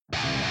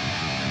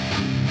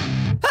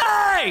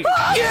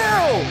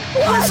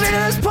listening to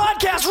this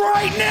podcast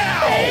right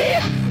now.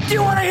 Do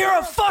you want to hear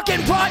a fucking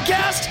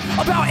podcast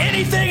about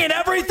anything and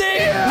everything?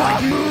 Yeah.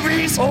 Like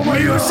movies,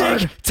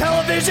 music,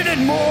 television,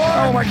 and more?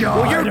 Oh my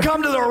God. Well, you've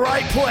come to the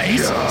right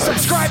place. Yes.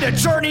 Subscribe to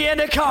Journey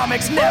into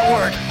Comics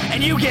Network,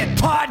 and you get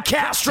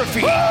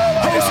Podcastrophe,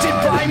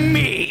 hosted by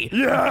me,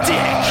 Yes.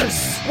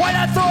 Dick. Why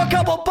not throw a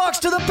couple bucks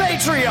to the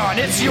Patreon?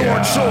 It's your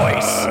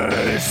choice.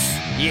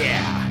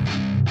 Yeah.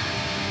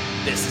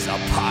 This is a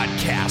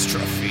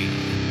Podcastrophe.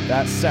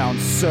 That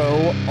sounds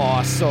so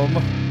awesome.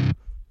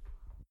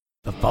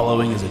 The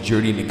following is a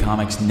Journey into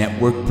Comics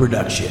Network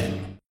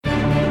production. To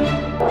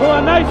a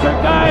nicer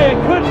guy, it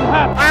couldn't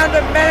happen. I am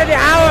the man of the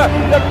hour,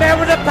 the man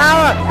with the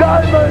power.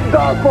 Diamonds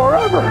are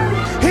forever.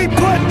 He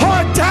put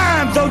hard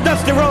times on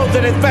Dusty Rhodes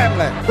and his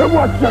family. And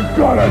what you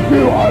gonna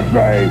do,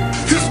 Andre?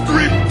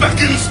 History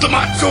beckons the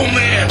Macho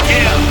Man.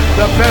 Yeah.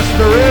 The best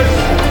there is,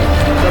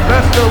 the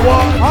best there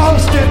was.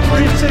 Austin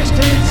 316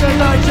 says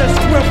I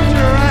just whipped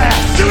your ass.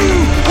 2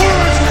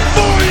 words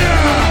for ya.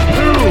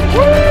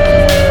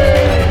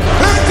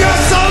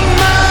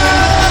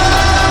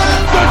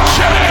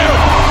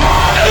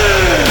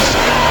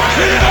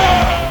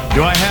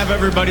 Do I have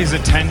everybody's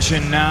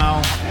attention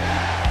now?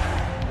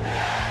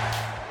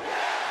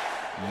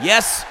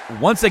 Yes,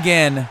 once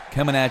again,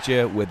 coming at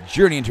you with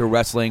Journey into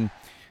Wrestling,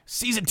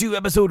 Season 2,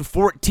 Episode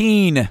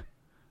 14.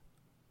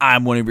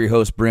 I'm one of your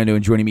hosts, Brando,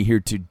 and joining me here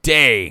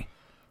today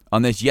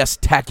on this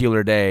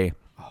yes-tacular day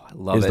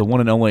is the one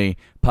and only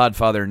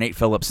Podfather, Nate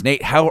Phillips.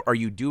 Nate, how are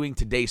you doing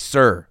today,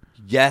 sir?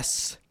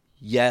 Yes.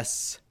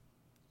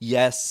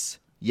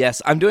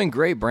 I'm doing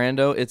great,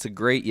 Brando. It's a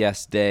great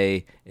yes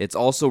day. It's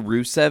also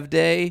Rusev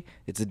Day.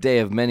 It's a day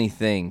of many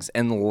things.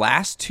 And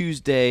last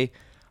Tuesday,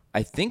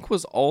 I think,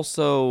 was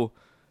also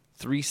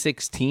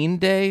 316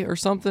 Day or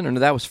something. Or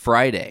no, that was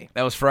Friday.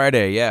 That was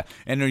Friday, yeah.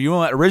 And you know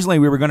what? Originally,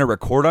 we were going to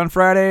record on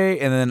Friday,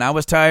 and then I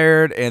was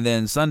tired, and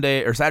then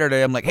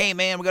Saturday, I'm like, hey,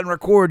 man, we're going to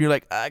record. You're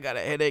like, I got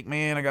a headache,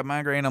 man. I got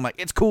migraine. I'm like,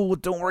 it's cool.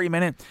 Don't worry,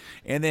 man.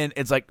 And then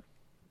it's like,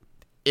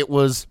 it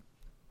was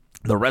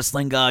the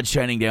wrestling god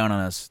shining down on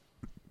us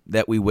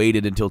that we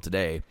waited until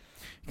today,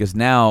 because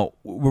now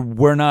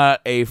we're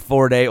not a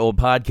 4-day-old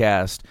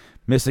podcast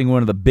missing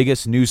one of the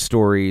biggest news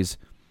stories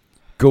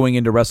going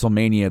into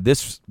WrestleMania.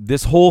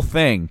 This whole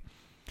thing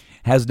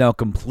has now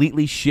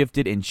completely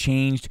shifted and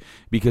changed,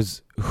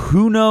 because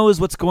who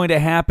knows what's going to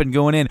happen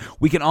going in.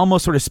 We can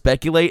almost sort of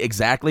speculate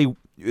exactly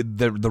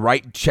the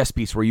right chess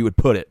piece where you would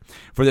put it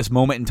for this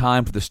moment in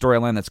time, for the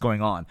storyline that's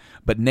going on.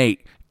 But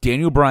Nate,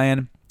 Daniel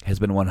Bryan has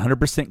been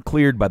 100%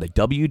 cleared by the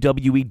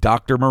WWE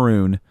Dr.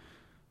 Maroon.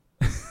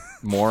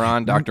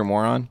 Moron, Dr.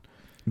 Moron?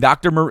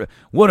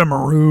 What a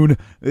maroon.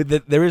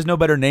 There is no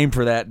better name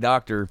for that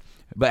doctor.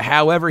 But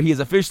however, he is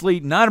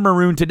officially not a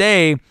maroon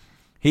today.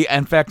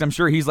 In fact, I'm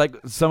sure he's like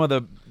some of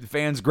the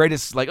fans'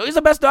 greatest, like, oh, he's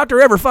the best doctor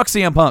ever. Fuck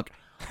CM Punk.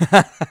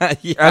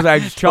 Yeah, as I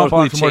just chomp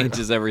totally on some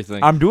changes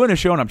everything. I'm doing a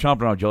show and I'm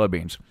chomping on jelly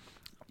beans.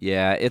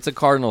 Yeah, it's a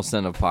cardinal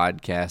sin of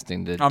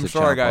podcasting to I'm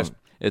sorry, guys. On.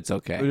 It's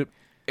okay.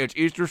 It's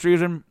Easter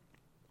season.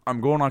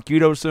 I'm going on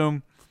keto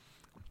soon.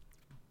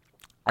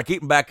 I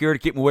keep him back here to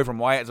keep him away from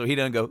Wyatt so he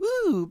doesn't go,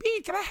 ooh,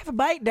 bean, can I have a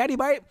bite, daddy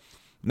bite?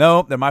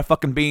 No, they're my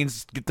fucking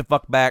beans. Get the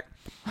fuck back.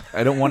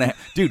 I don't want to.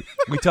 Dude,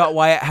 we taught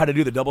Wyatt how to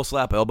do the double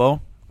slap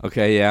elbow.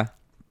 Okay, yeah.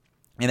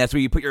 And that's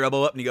where you put your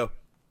elbow up and you go.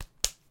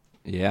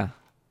 Yeah.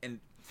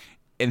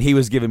 And he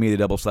was giving me the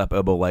double slap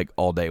elbow like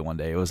all day one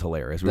day. It was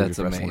hilarious. We were just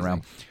wrestling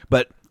around.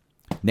 But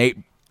Nate,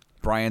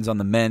 Bryan's on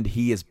the mend.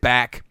 He is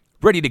back,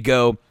 ready to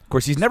go. Of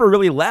course, he's never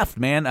really left,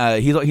 man.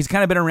 He's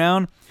kind of been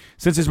around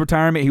since his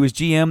retirement. He was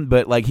GM,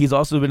 but like he's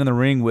also been in the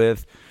ring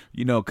with,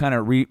 kind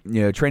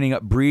of training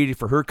up Breed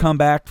for her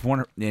comeback.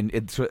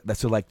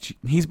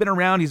 He's been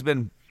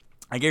around.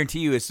 I guarantee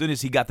you, as soon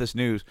as he got this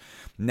news,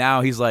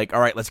 now he's like, all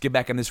right, let's get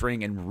back in this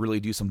ring and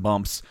really do some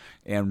bumps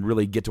and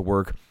really get to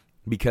work.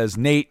 Because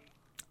Nate,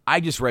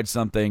 I just read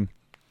something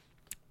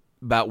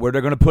about where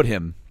they're going to put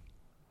him,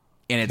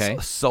 and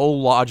it's so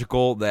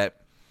logical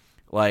that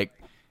like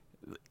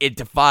it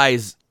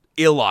defies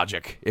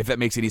illogic, if that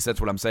makes any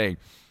sense what I'm saying.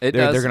 It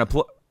does.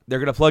 They're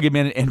gonna plug him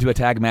into a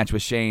tag match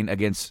with Shane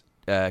against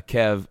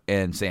Kev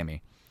and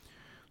Sammy.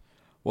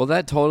 Well,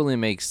 that totally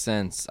makes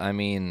sense. I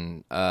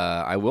mean,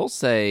 I will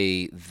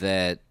say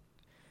that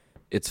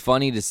it's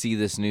funny to see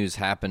this news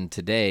happen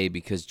today,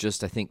 because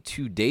just I think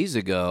 2 days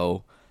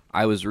ago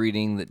I was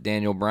reading that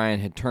Daniel Bryan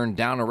had turned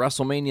down a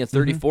WrestleMania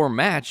 34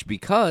 match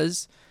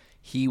because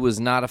he was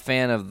not a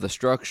fan of the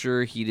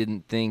structure. He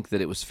didn't think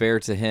that it was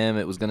fair to him.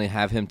 It was going to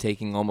have him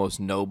taking almost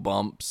no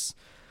bumps.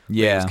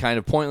 Yeah. It was kind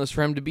of pointless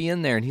for him to be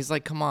in there. And he's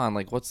like, come on,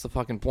 like, what's the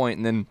fucking point?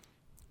 And then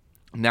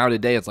now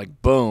today it's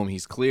like, boom,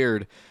 he's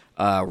cleared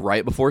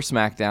right before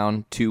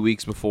SmackDown, 2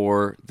 weeks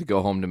before the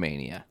Go Home to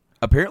Mania.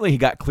 Apparently he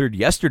got cleared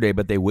yesterday,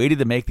 but they waited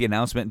to make the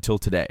announcement until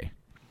today.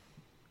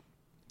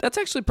 That's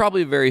actually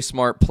probably a very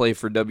smart play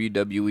for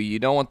WWE. You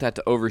don't want that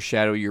to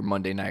overshadow your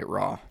Monday Night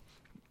Raw.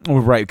 Oh,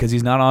 right, because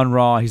he's not on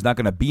Raw. He's not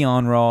going to be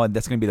on Raw, and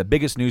that's going to be the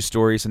biggest news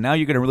story. So now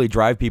you're going to really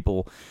drive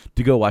people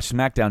to go watch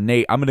SmackDown.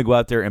 Nate, I'm going to go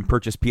out there and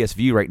purchase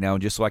PSV right now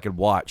just so I can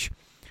watch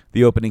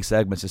the opening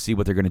segments to see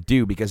what they're going to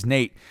do, because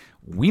Nate,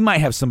 we might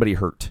have somebody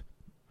hurt.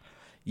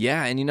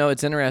 Yeah, and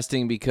it's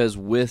interesting because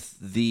with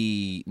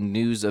the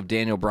news of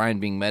Daniel Bryan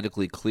being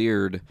medically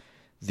cleared,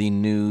 the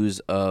news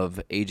of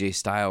AJ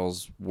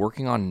Styles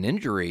working on an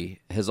injury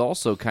has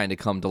also kind of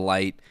come to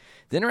light.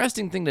 The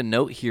interesting thing to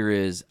note here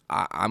is,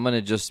 I'm going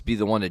to just be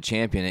the one to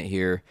champion it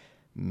here.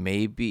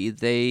 Maybe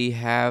they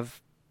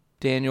have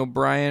Daniel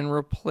Bryan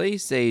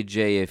replace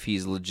AJ if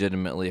he's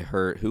legitimately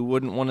hurt. Who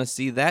wouldn't want to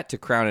see that to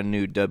crown a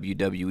new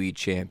WWE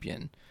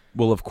champion?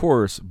 Well, of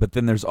course, but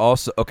then there's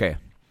also, okay,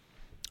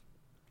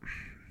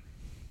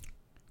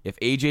 if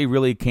AJ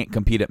really can't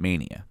compete at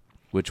Mania,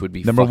 which would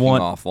be number fucking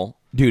one, awful.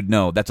 Dude,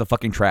 no, that's a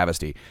fucking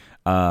travesty.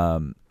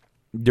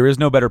 There is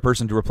no better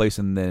person to replace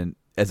him than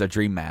as a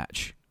dream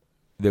match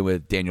than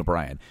with Daniel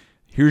Bryan.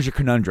 Here's your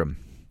conundrum.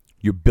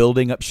 You're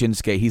building up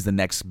Shinsuke. He's the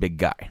next big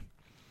guy.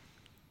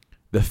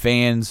 The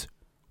fans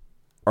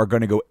are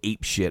going to go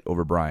ape shit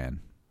over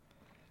Bryan.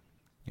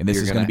 And this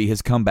is going to be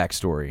his comeback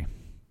story.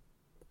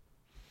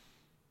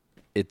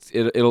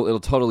 It'll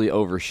totally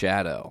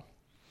overshadow.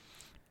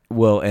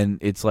 Well, and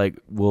it's like,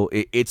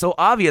 it's so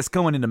obvious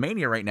going into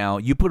Mania right now.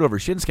 You put over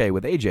Shinsuke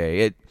with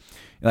AJ.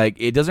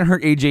 It doesn't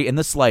hurt AJ in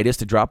the slightest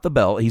to drop the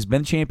belt. He's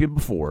been champion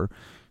before.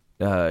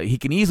 He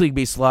can easily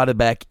be slotted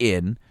back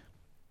in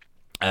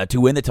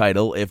to win the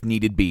title if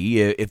needed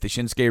be, if the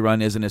Shinsuke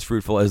run isn't as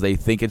fruitful as they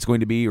think it's going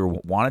to be or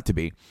want it to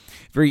be.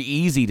 Very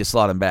easy to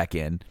slot him back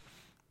in.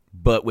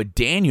 But with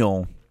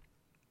Daniel,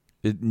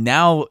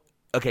 now,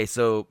 okay,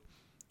 so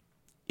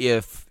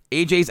if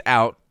AJ's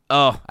out,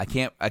 I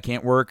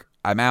can't work,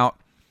 I'm out,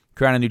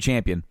 crown a new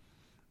champion.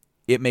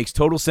 It makes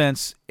total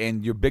sense,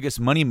 and your biggest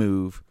money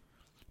move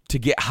to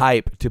get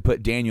hype to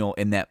put Daniel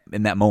in that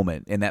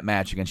moment, in that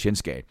match against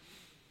Shinsuke.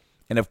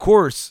 And of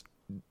course,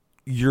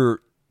 your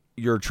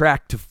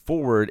track to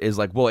forward is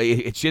like, well,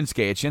 it's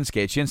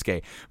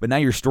Shinsuke. But now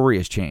your story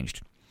has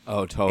changed.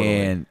 Oh,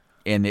 totally.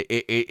 And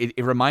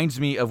it reminds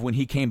me of when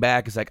he came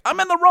back. It's like, I'm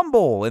in the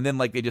Rumble, and then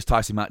like they just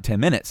toss him out in 10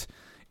 minutes.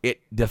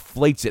 It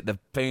deflates it. The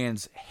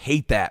fans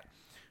hate that.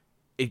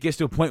 It gets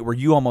to a point where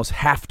you almost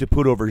have to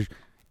put over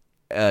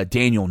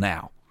Daniel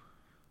now,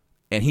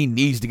 and he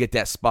needs to get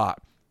that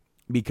spot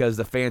because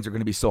the fans are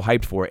going to be so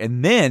hyped for it.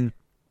 And then,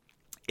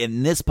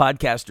 in this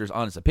podcaster's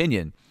honest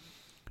opinion,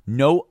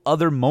 no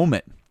other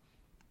moment,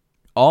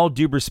 all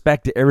due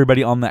respect to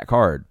everybody on that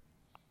card,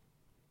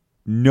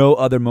 no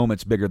other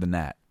moment's bigger than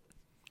that.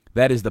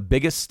 That is the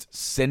biggest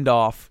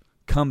send-off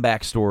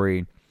comeback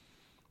story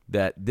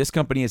that this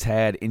company has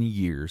had in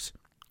years.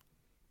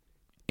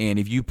 And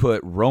if you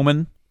put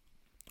Roman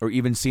or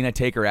even Cena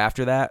Taker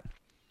after that,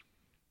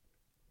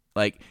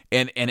 like,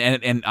 and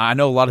I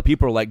know a lot of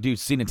people are like, dude,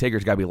 Cena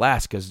Taker's got to be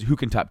last because who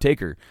can top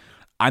Taker?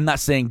 I'm not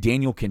saying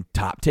Daniel can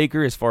top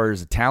Taker as far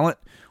as the talent.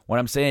 What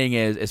I'm saying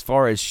is, as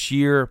far as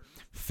sheer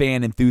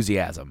fan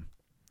enthusiasm,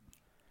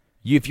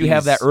 if you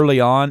have that early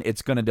on,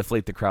 it's going to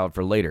deflate the crowd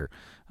for later.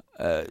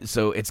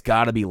 So it's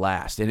got to be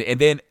last. And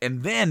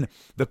then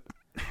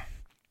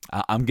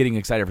I'm getting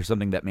excited for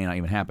something that may not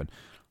even happen.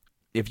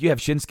 If you have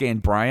Shinsuke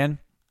and Bryan,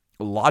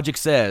 logic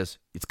says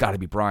it's got to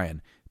be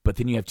Bryan. But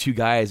then you have two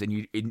guys,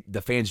 and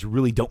the fans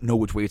really don't know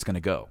which way it's going to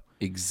go.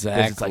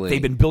 Exactly. It's like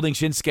they've been building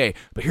Shinsuke,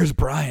 but here's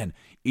Bryan.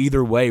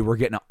 Either way, we're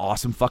getting an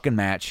awesome fucking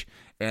match.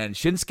 And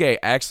Shinsuke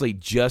actually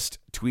just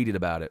tweeted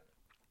about it.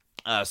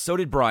 So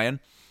did Bryan.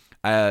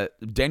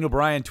 Daniel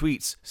Bryan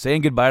tweets,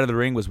 saying goodbye to the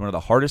ring was one of the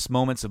hardest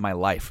moments of my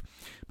life.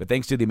 But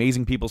thanks to the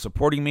amazing people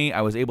supporting me,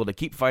 I was able to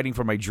keep fighting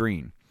for my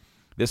dream.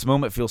 This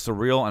moment feels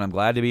surreal, and I'm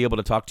glad to be able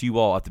to talk to you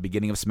all at the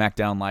beginning of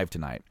SmackDown Live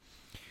tonight.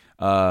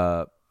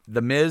 The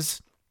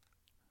Miz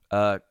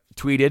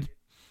tweeted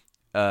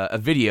a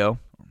video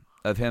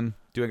of him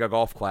doing a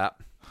golf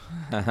clap.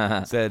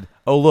 Said,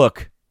 "Oh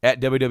look, at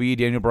WWE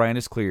Daniel Bryan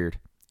is cleared.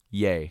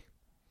 Yay."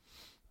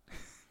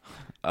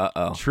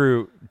 Uh-oh.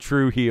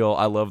 True heel.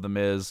 I love The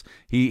Miz.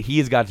 He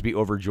has got to be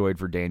overjoyed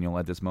for Daniel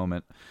at this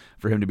moment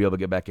for him to be able to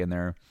get back in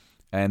there.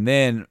 And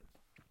then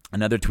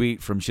another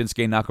tweet from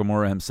Shinsuke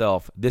Nakamura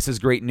himself. "This is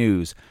great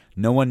news.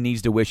 No one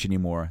needs to wish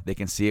anymore. They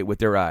can see it with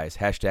their eyes.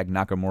 Hashtag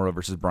Nakamura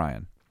versus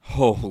Bryan."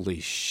 Holy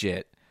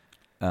shit.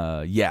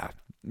 Yeah.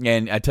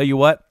 And I tell you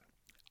what,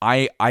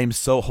 I'm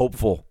so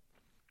hopeful,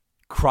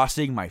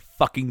 crossing my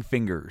fucking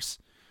fingers,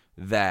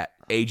 that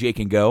AJ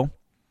can go,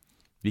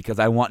 because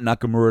I want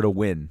Nakamura to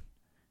win.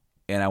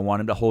 And I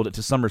want him to hold it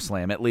to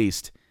SummerSlam at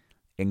least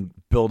and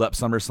build up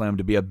SummerSlam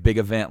to be a big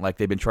event like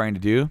they've been trying to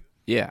do.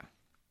 Yeah.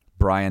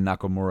 Bryan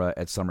Nakamura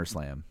at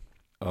SummerSlam.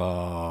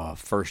 Oh,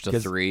 first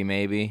of 3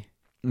 maybe?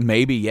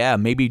 Maybe, yeah.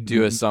 Maybe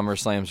do a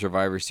SummerSlam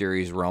Survivor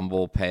Series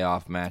Rumble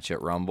payoff match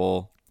at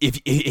Rumble.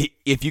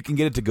 If you can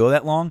get it to go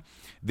that long.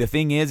 The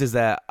thing is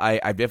that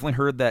I've definitely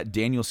heard that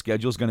Daniel's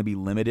schedule is going to be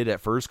limited at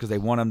first because they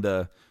want him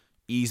to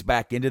ease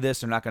back into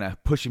this. They're not going to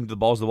push him to the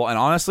balls of the wall. And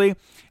honestly,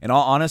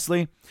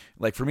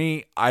 like for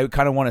me, I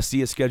kind of want to see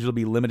his schedule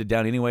be limited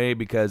down anyway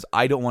because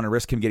I don't want to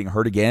risk him getting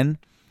hurt again.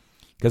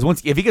 Because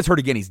if he gets hurt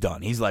again, he's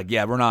done. He's like,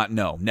 yeah,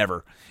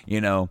 never.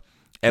 You know,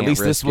 at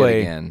least this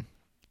way. Again.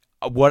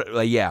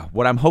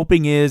 What I'm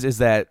hoping is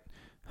that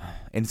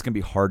and it's going to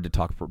be hard to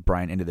talk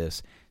Bryan into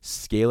this,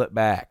 scale it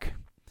back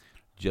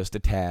just a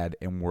tad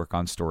and work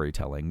on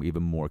storytelling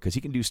even more, because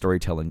he can do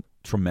storytelling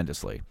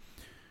tremendously.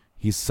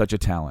 He's such a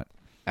talent.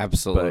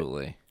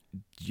 Absolutely.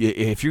 But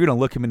if you're going to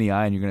look him in the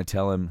eye and you're going to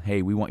tell him,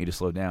 hey, we want you to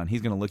slow down,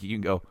 he's going to look at you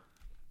and go,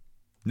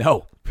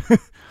 no.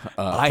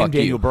 I am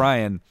Daniel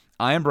Bryan.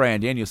 I am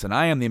Bryan Danielson.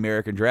 I am the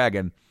American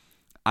Dragon.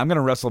 I'm going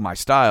to wrestle my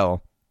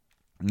style.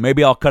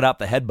 Maybe I'll cut out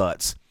the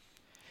headbutts.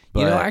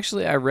 But,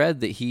 actually, I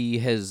read that he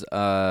has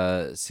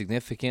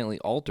significantly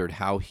altered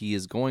how he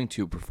is going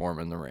to perform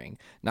in the ring.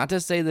 Not to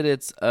say that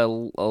it's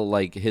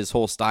like his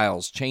whole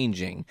style's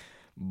changing,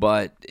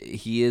 but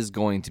he is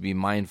going to be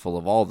mindful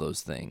of all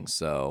those things.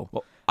 So,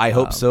 well, I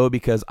hope so,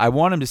 because I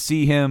want him to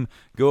see him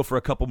go for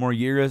a couple more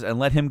years and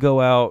let him go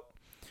out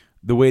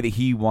the way that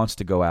he wants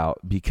to go out,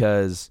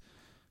 because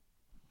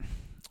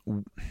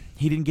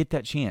he didn't get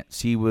that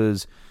chance. He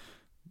was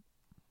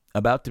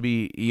about to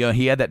be,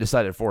 he had that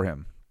decided for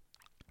him.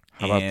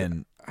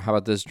 How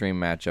about this dream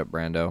matchup,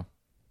 Brando?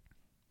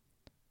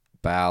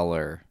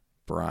 Balor,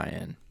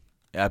 Bryan.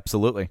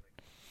 Absolutely.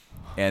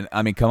 And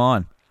I mean, come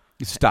on,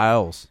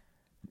 Styles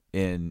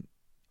in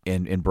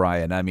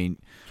Bryan. I mean,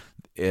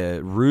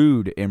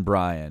 Rude in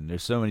Bryan.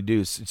 There's so many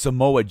dudes.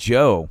 Samoa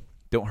Joe,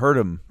 don't hurt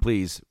him,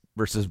 please,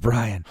 versus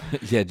Bryan.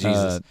 Yeah,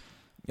 Jesus.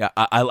 Yeah,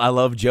 I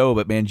love Joe,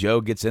 but man, Joe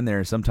gets in there,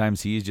 and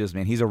sometimes he's just,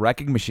 man, he's a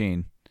wrecking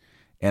machine.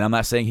 And I'm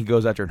not saying he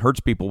goes out there and hurts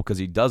people, because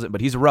he doesn't,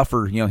 but he's a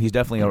rougher, he's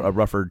definitely a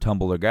rougher,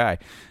 tumbler guy.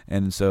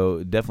 And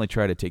so definitely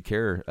try to take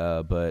care.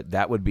 But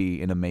that would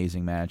be an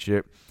amazing match.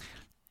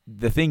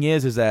 The thing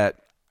is that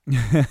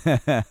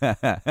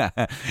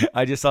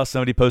I just saw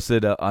somebody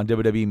posted on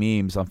WWE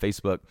memes on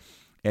Facebook,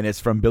 and it's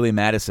from Billy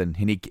Madison,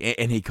 and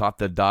he caught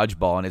the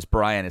dodgeball, and it's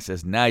Bryan. It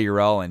says, "Now you're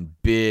all in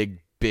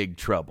big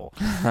trouble."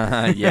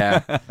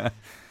 Yeah.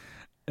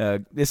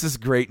 This is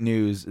great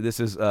news. This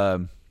is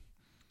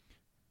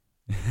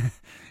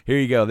here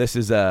you go. This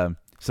is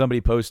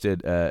somebody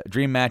posted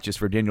dream matches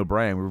for Daniel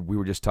Bryan. We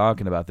were just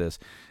talking about this.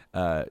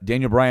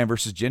 Daniel Bryan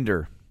versus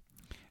Jinder.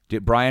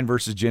 Bryan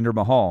versus Jinder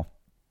Mahal.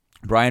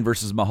 Bryan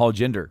versus Mahal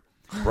Jinder.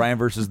 Bryan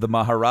versus the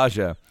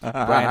Maharaja.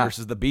 Bryan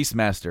versus the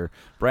Beastmaster.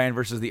 Bryan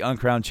versus the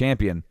uncrowned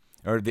champion,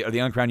 or the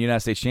uncrowned United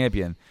States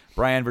champion.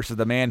 Bryan versus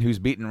the man who's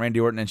beaten Randy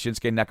Orton and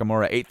Shinsuke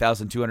Nakamura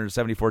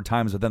 8,274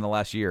 times within the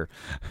last year.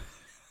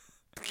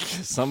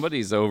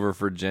 Somebody's over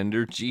for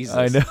Jinder. Jesus.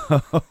 I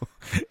know.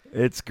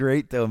 It's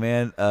great, though,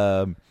 man.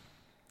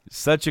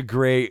 Such a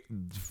great,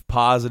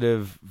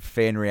 positive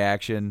fan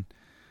reaction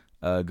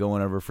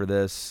going over for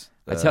this.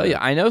 I tell you,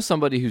 I know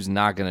somebody who's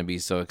not going to be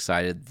so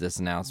excited this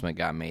announcement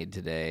got made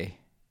today.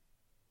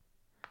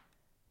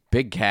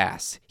 Big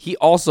Cass. He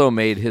also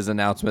made his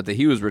announcement that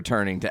he was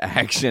returning to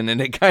action,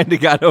 and it kind of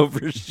got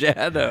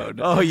overshadowed.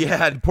 Oh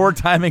yeah, poor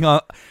timing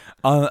on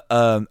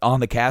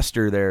the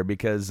caster there,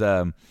 because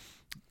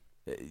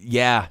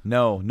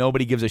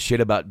nobody gives a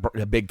shit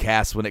about Big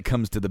Cass when it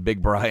comes to the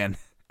Big Bryan.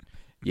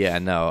 Yeah,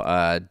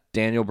 no.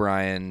 Daniel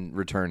Bryan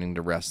returning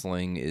to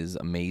wrestling is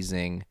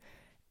amazing,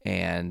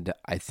 and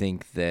I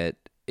think that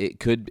it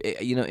could,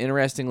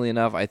 interestingly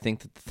enough, I think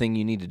that the thing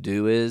you need to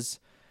do is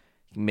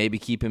maybe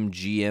keep him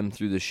GM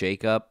through the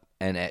shakeup,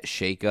 and at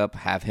shakeup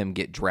have him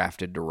get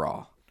drafted to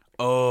Raw.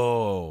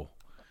 Oh,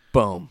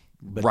 boom,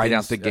 right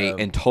out the gate,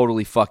 and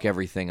totally fuck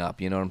everything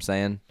up. You know what I'm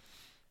saying?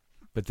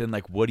 But then,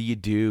 what do you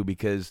do?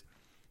 Because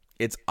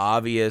it's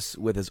obvious,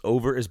 with as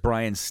over as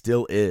Bryan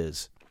still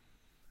is,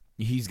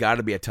 he's got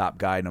to be a top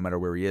guy no matter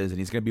where he is, and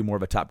he's going to be more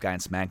of a top guy in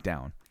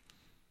SmackDown,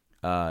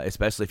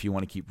 especially if you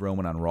want to keep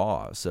Roman on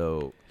Raw.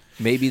 So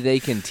maybe they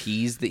can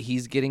tease that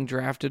he's getting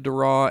drafted to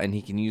Raw, and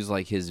he can use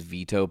his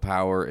veto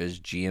power as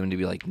GM to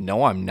be like,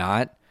 "No, I'm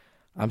not.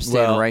 I'm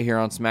standing right here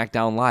on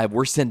SmackDown Live.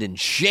 We're sending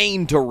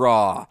Shane to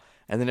Raw,"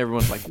 and then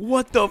everyone's like,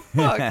 "What the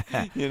fuck?"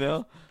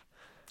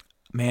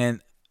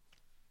 Man,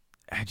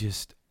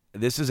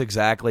 this is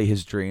exactly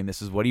his dream.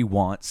 This is what he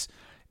wants.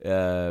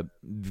 The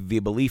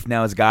belief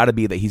now has got to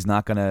be that he's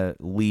not going to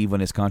leave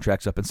when his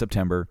contract's up in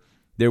September.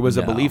 There was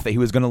a belief that he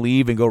was going to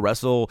leave and go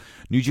wrestle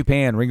New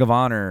Japan, Ring of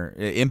Honor,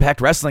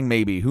 Impact Wrestling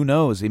maybe. Who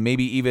knows? And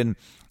maybe even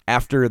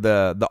after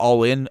the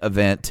All In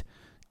event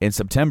in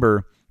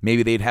September,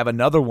 maybe they'd have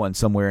another one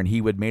somewhere and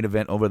he would main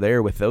event over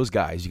there with those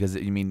guys. Because,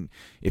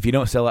 if you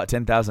don't sell out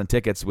 10,000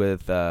 tickets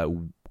with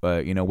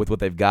what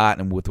they've got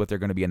and with what they're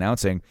going to be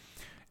announcing,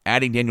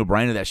 adding Daniel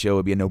Bryan to that show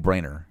would be a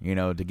no-brainer,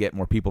 to get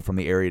more people from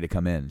the area to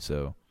come in.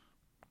 So,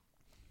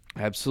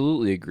 I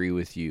absolutely agree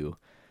with you.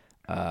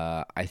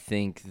 I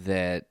think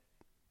that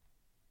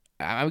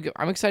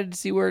I'm excited to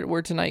see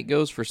where tonight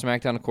goes for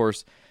SmackDown. Of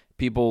course,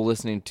 people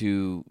listening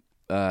to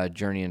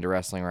Journey into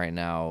Wrestling right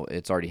now,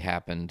 it's already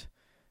happened.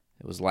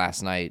 It was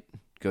last night.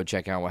 Go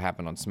check out what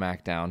happened on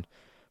SmackDown.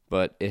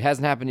 But it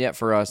hasn't happened yet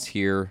for us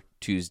here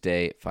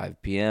Tuesday at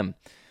 5 p.m.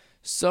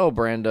 So,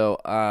 Brando,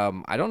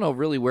 I don't know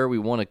really where we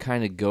want to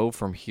kind of go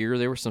from here.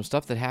 There was some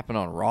stuff that happened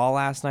on Raw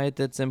last night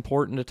that's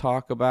important to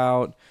talk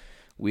about.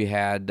 We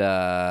had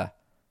a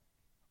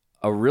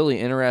really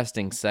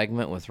interesting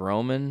segment with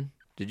Roman.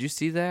 Did you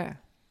see that?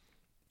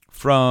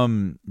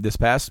 From this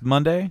past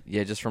Monday?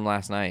 Yeah, just from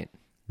last night.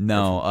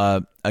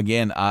 No.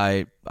 Again,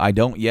 I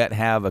don't yet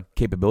have a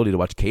capability to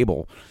watch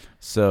cable.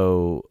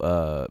 So,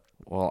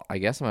 well, I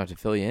guess I'm going to have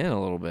to fill you in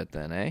a little bit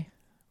then, eh?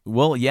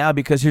 Well, yeah,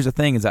 because here's the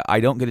thing is that I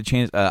don't get a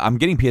chance. I'm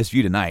getting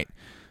PSVU tonight.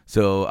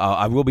 So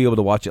I will be able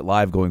to watch it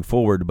live going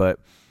forward. But,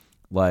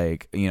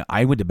 like,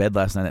 I went to bed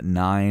last night at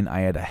 9. I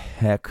had a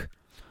heck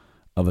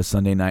of a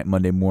Sunday night,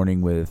 Monday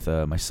morning with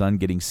my son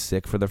getting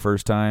sick for the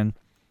first time.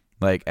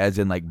 Like, as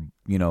in, like,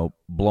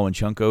 blowing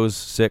chunkos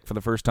sick for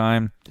the first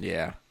time.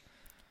 Yeah.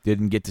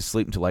 Didn't get to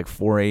sleep until like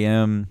 4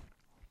 a.m.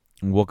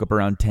 and woke up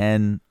around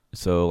 10.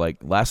 So like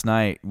last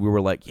night we were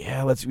like,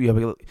 yeah, let's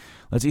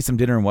eat some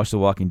dinner and watch The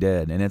Walking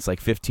Dead. And it's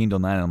like 15 till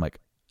 9. And I'm like,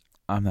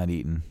 I'm not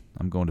eating.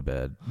 I'm going to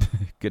bed.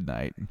 Good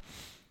night.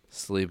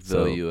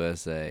 Sleepville,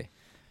 USA.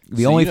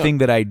 The only thing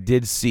that I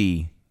did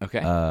see,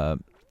 okay,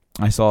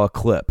 I saw a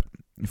clip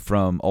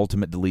from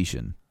Ultimate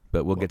Deletion,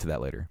 but we'll get to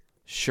that later.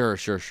 Sure.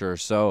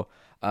 So,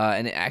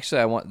 and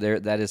actually,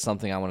 that is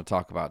something I want to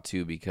talk about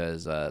too,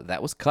 because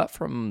that was cut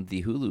from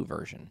the Hulu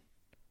version.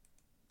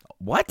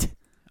 What?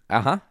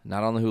 Not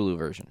on the Hulu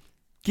version.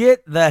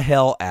 Get the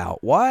hell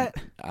out! What?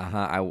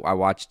 I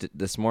watched it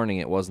this morning.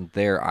 It wasn't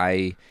there.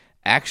 I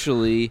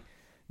actually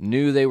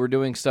knew they were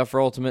doing stuff for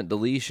Ultimate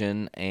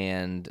Deletion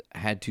and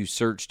had to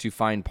search to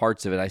find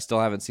parts of it. I still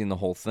haven't seen the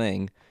whole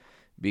thing,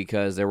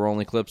 because there were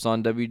only clips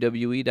on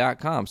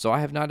WWE.com. So I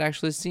have not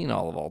actually seen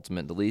all of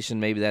Ultimate Deletion.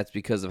 Maybe that's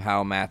because of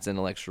how Matt's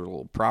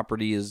intellectual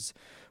property is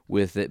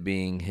with it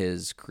being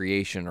his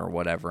creation or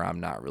whatever. I'm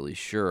not really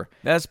sure.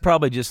 That's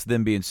probably just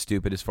them being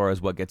stupid as far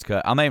as what gets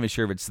cut. I'm not even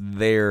sure if it's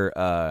their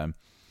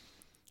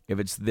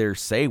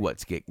say what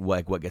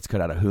gets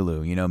cut out of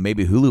Hulu.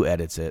 Maybe Hulu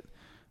edits it.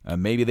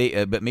 Maybe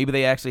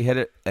they actually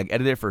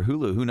edited it for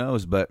Hulu. Who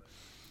knows? But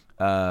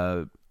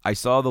I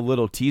saw the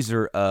little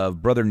teaser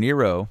of Brother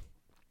Nero.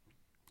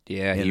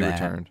 Yeah, he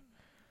returned.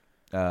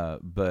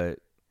 But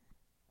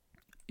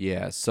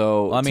yeah,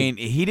 so I mean,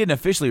 he didn't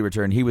officially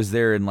return. He was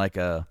there in like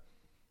a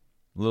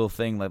little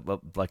thing,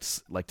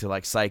 like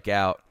to psych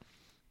out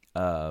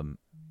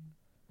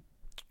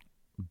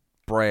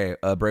Bray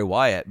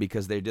Wyatt,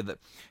 because they did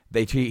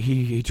that.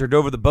 He turned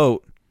over the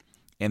boat,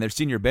 and their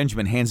senior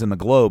Benjamin hands him a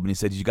globe, and he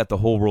said, "You got the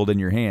whole world in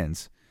your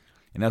hands."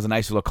 And that was a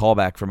nice little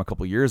callback from a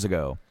couple years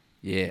ago.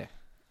 Yeah.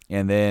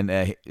 And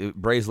then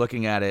Bray's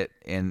looking at it,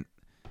 and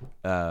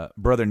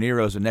Brother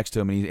Nero's next to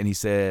him, and he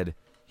said,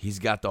 "He's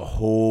got the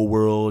whole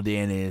world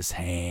in his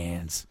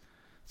hands,"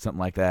 something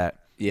like that.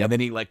 Yeah. And then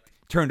he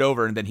turned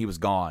over, and then he was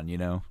gone.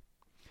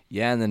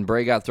 Yeah, and then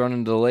Bray got thrown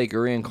into the lake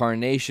of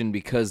reincarnation,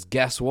 because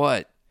guess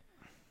what?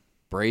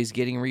 Bray's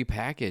getting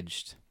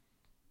repackaged.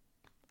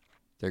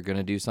 They're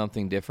gonna do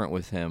something different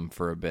with him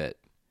for a bit.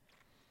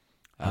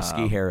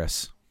 Husky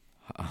Harris.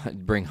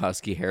 Bring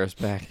Husky Harris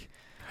back.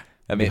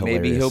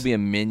 Maybe he'll be a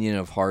minion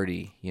of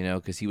Hardy,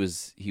 because he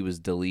was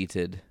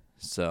deleted.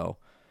 So,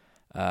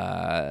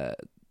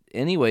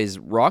 anyways,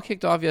 Raw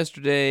kicked off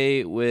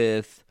yesterday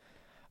with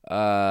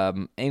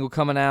Angle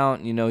coming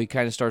out. He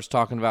kind of starts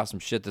talking about some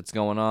shit that's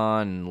going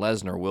on, and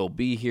Lesnar will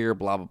be here,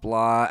 blah, blah,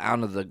 blah.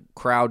 Out of the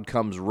crowd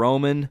comes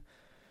Roman.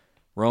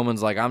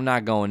 Roman's like, I'm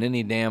not going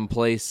any damn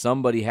place.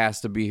 Somebody has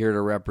to be here to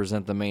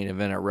represent the main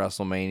event at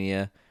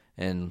WrestleMania.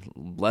 And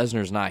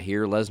Lesnar's not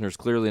here. Lesnar's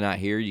clearly not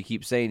here. You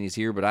keep saying he's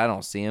here, but I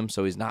don't see him,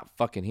 so he's not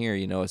fucking here,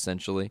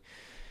 essentially.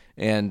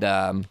 And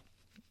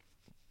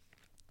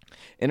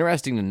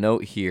interesting to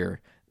note here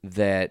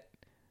that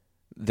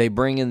they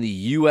bring in the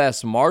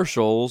U.S.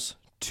 Marshals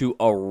to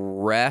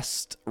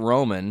arrest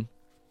Roman.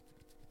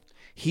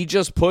 He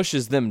just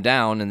pushes them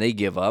down, and they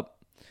give up.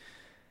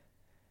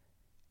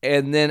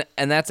 And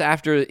that's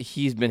after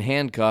he's been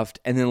handcuffed.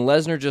 And then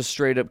Lesnar just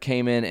straight up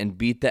came in and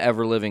beat the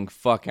ever-living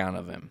fuck out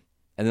of him.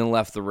 And then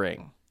left the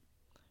ring.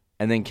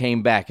 And then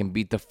came back and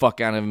beat the fuck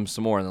out of him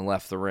some more and then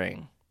left the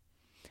ring.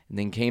 And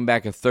then came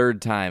back a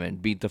third time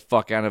and beat the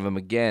fuck out of him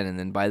again. And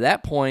then by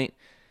that point,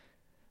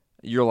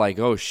 you're like,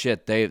 oh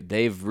shit,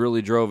 they've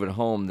really drove it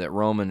home that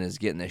Roman is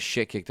getting the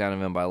shit kicked out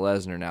of him by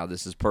Lesnar now.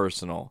 This is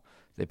personal.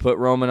 They put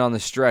Roman on the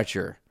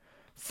stretcher.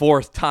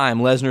 Fourth time,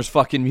 Lesnar's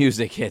fucking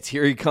music hits.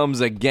 Here he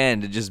comes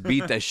again to just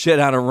beat the shit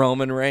out of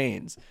Roman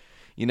Reigns.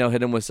 Hit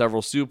him with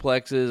several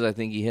suplexes. I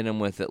think he hit him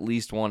with at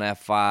least one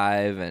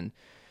F5 and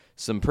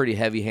some pretty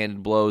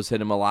heavy-handed blows.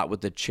 Hit him a lot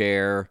with the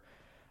chair.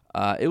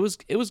 It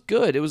was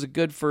good. It was a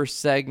good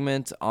first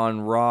segment on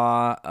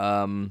Raw.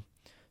 I'm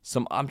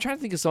trying to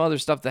think of some other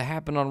stuff that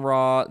happened on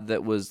Raw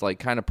that was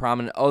kind of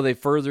prominent. Oh, they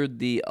furthered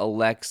the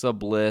Alexa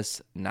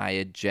Bliss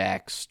Nia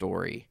Jax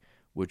story,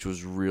 which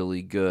was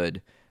really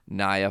good.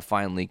 Nia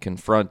finally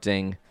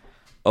confronting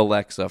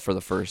Alexa for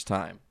the first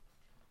time.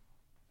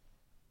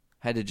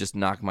 Had to just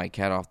knock my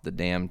cat off the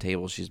damn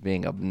table. She's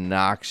being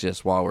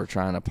obnoxious while we're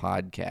trying to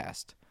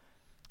podcast.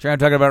 Trying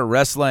to talk about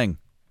wrestling.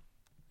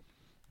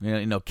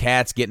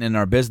 Cats getting in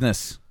our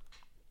business.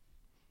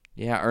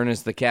 Yeah,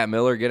 Ernest the Cat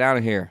Miller, get out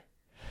of here.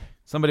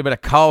 Somebody better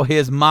call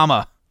his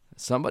mama.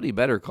 Somebody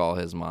better call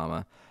his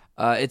mama.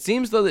 It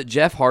seems, though, that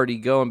Jeff Hardy,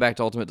 going back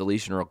to Ultimate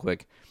Deletion real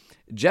quick,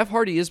 Jeff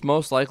Hardy is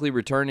most likely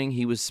returning.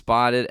 He was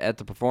spotted at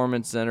the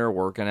Performance Center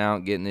working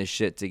out, getting his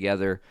shit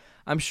together.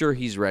 I'm sure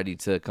he's ready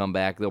to come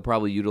back. They'll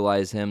probably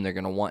utilize him. They're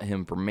going to want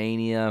him for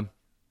Mania.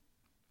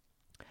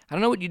 I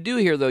don't know what you do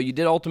here, though. You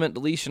did Ultimate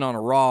Deletion on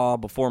a Raw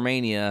before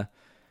Mania.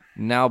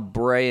 Now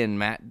Bray and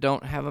Matt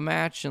don't have a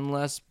match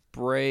unless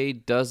Bray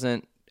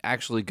doesn't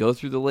actually go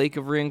through the Lake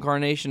of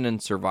Reincarnation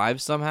and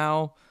survive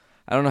somehow.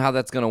 I don't know how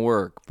that's going to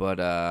work, but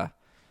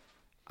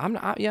I'm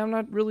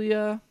not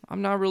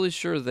really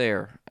sure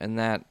there in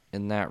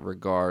that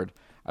regard.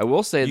 I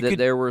will say that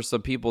there were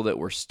some people that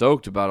were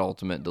stoked about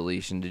Ultimate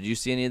Deletion. Did you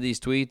see any of these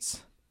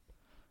tweets?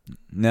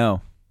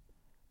 No.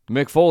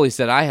 Mick Foley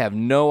said, "I have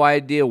no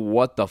idea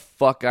what the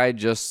fuck I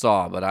just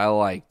saw, but I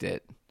liked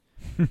it."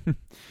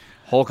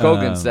 Hulk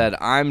Hogan said,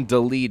 "I'm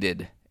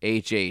deleted,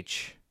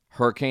 HH."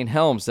 Hurricane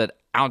Helm said,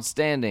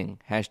 "Outstanding,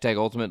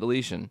 #Ultimate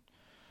Deletion."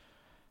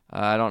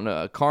 I don't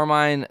know.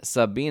 Carmine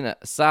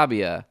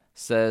Sabia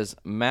says,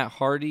 "Matt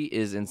Hardy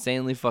is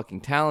insanely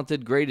fucking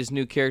talented. Greatest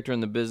new character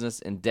in the business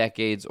in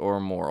decades or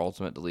more,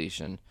 Ultimate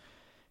Deletion."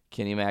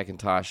 Kenny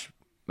McIntosh,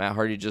 "Matt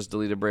Hardy just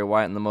deleted Bray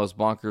Wyatt in the most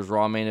bonkers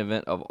Raw main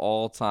event of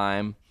all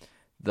time.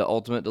 The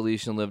Ultimate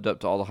Deletion lived up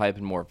to all the hype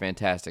and more.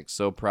 Fantastic.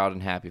 So proud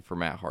and happy for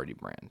Matt Hardy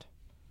brand."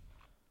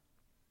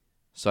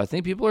 So I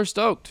think people are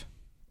stoked.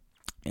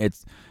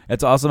 It's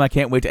awesome. I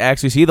can't wait to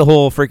actually see the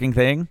whole freaking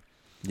thing.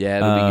 Yeah,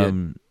 it'll be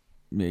good.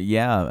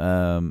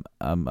 Yeah,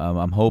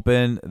 I'm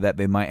hoping that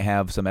they might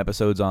have some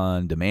episodes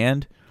on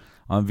demand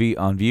on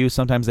View.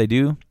 Sometimes they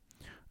do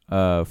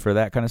for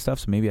that kind of stuff,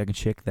 so maybe I can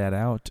check that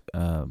out.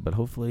 But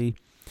hopefully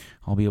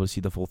I'll be able to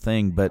see the full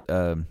thing. But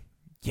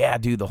yeah,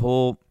 dude, the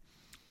whole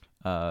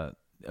I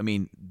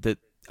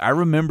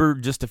remember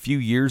just a few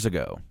years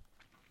ago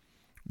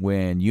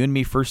when you and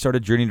me first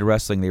started Journey to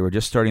Wrestling. They were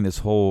just starting this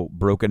whole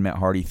broken Matt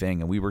Hardy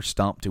thing, and we were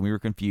stumped and we were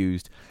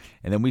confused.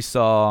 And then we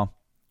saw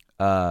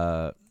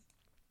the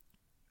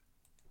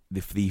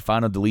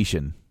final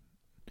deletion,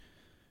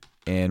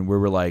 and we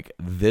were like,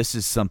 "This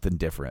is something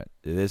different.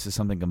 This is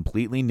something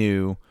completely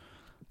new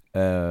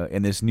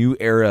in this new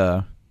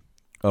era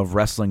of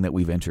wrestling that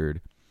we've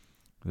entered.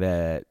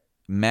 That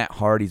Matt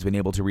Hardy's been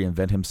able to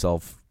reinvent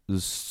himself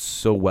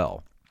so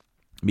well."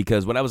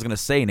 Because what I was going to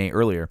say, Nate,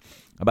 earlier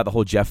about the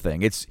whole Jeff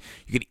thing, you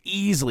could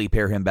easily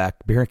pair him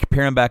back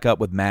up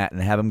with Matt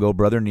and have him go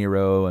Brother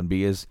Nero and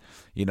be his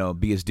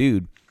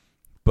dude.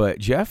 But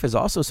Jeff is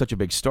also such a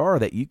big star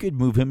that you could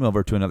move him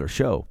over to another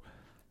show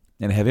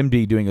and have him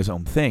be doing his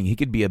own thing. He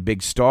could be a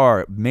big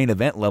star, main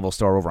event level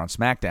star over on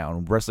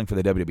SmackDown, wrestling for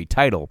the WWE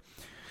title.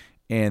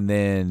 And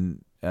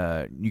then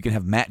you can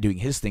have Matt doing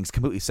his things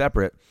completely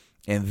separate,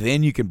 and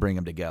then you can bring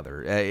them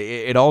together.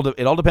 It all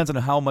depends on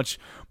how much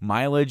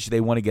mileage they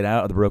want to get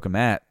out of the broken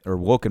Matt or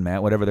woken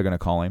Matt, whatever they're going to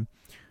call him.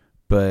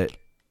 But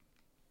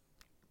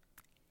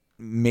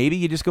maybe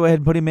you just go ahead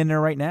and put him in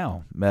there right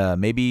now.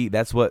 Maybe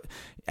that's what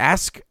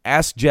ask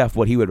Jeff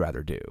what he would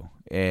rather do,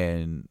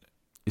 and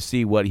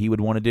see what he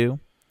would want to do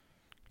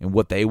and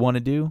what they want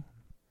to do.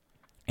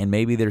 And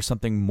maybe there's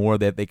something more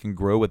that they can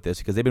grow with this,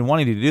 because they've been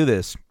wanting to do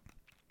this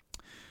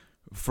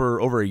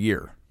for over a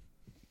year.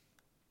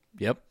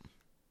 Yep.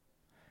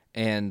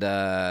 And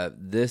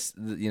this,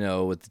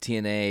 with the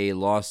TNA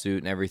lawsuit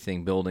and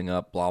everything building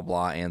up, blah,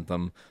 blah,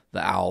 Anthem,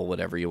 the Owl,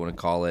 whatever you want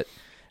to call it,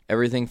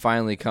 everything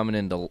finally coming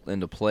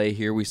into play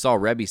here. We saw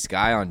Rebby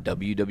Sky on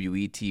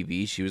WWE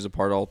TV. She was a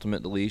part of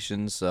Ultimate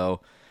Deletion.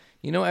 So,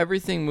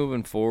 everything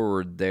moving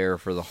forward there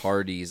for the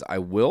Hardys. I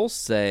will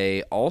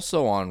say,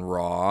 also on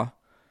Raw,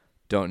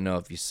 don't know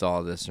if you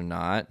saw this or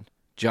not,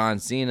 John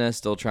Cena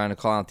still trying to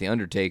call out The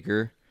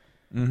Undertaker.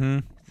 Mm-hmm.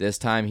 This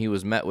time he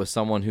was met with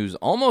someone who's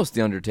almost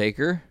The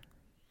Undertaker.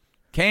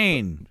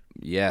 Kane.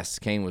 Yes,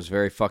 Kane was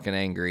very fucking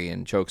angry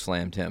and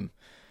chokeslammed him.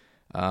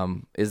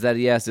 Is that a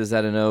yes? Is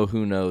that a no?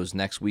 Who knows?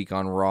 Next week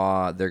on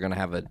Raw, they're going to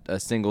have a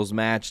singles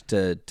match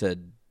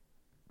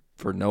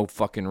for no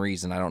fucking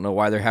reason. I don't know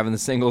why they're having the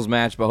singles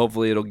match, but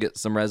hopefully it'll get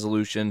some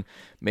resolution.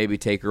 Maybe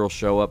Taker will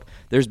show up.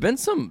 There's been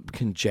some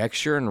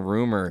conjecture and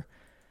rumor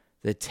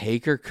that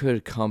Taker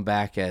could come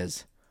back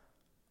as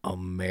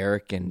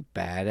American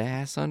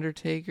Badass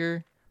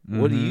Undertaker.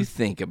 Mm-hmm. What do you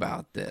think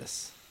about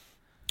this?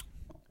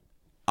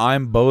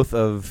 I'm of both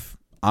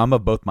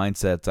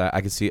mindsets.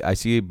 I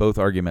see both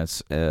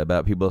arguments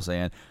about people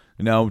saying,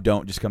 no,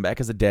 don't just come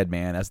back as a dead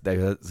man. That's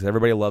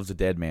everybody loves a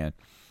dead man.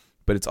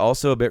 But it's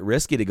also a bit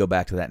risky to go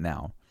back to that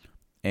now.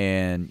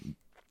 And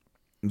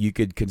you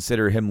could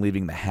consider him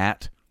leaving the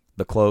hat,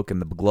 the cloak,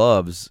 and the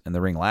gloves in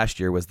the ring last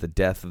year was the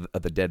death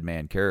of the dead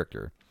man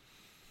character.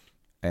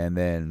 And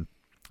then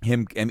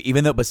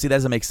but see, that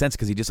doesn't make sense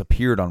because he just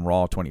appeared on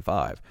Raw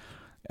 25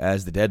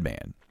 as the dead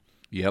man.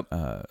 Yep.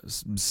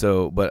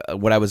 But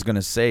what I was going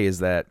to say is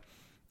that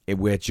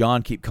with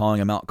John keep calling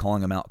him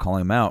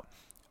out,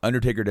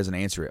 Undertaker doesn't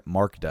answer it.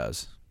 Mark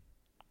does.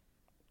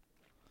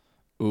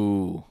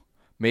 Ooh.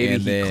 Maybe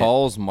he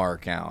calls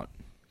Mark out.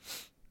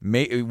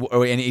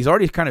 And he's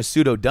already kind of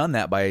pseudo done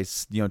that by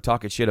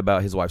talking shit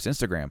about his wife's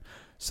Instagram.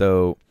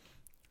 So,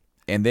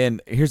 and then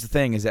here's the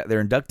thing: is that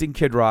they're inducting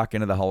Kid Rock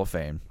into the Hall of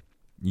Fame.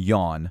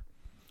 Yawn.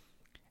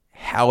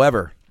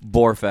 However,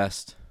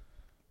 Borefest.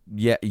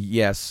 Yeah.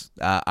 Yes.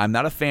 I'm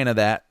not a fan of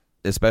that.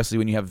 especially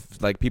when you have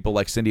like people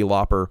like Cyndi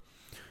Lauper,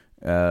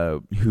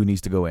 who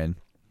needs to go in.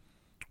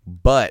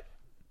 But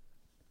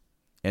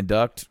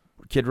induct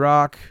Kid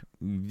Rock,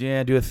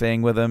 yeah, do a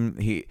thing with him.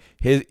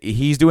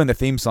 He's doing the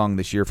theme song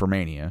this year for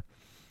Mania,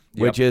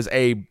 which is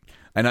and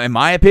in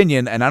my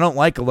opinion, and I don't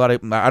like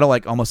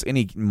almost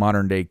any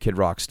modern day Kid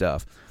Rock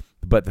stuff.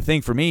 But the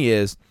thing for me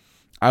is,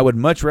 I would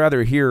much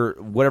rather hear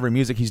whatever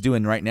music he's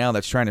doing right now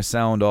that's trying to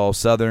sound all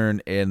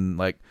Southern and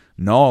like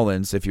New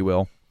Orleans, if you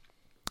will.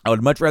 I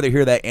would much rather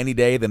hear that any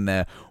day than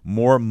the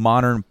more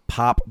modern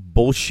pop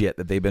bullshit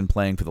that they've been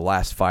playing for the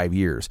last 5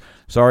 years.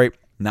 Sorry,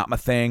 not my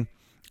thing.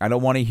 I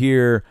don't want to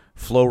hear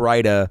Flo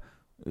Rida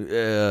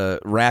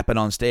rapping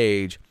on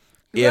stage.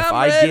 If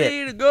I'm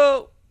ready to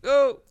go.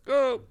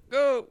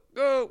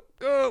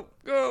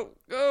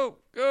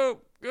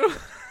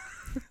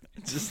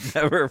 It just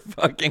never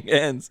fucking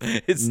ends.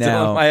 It's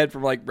still in my head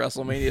from like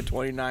WrestleMania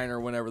 29 or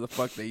whenever the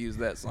fuck they use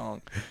that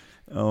song.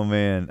 Oh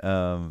man,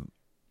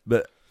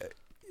 but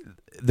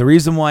the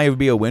reason why it would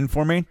be a win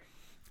for me,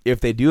 if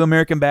they do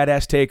American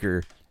Badass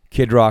Taker,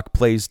 Kid Rock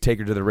plays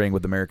Taker to the ring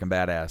with American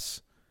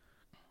Badass.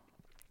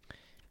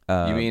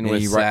 You mean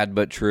with Sad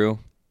But True?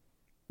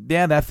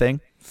 Yeah, that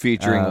thing.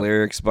 Featuring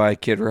lyrics by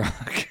Kid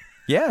Rock.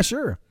 Yeah,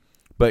 sure.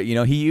 But, you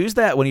know, he used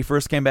that when he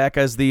first came back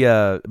as the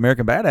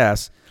American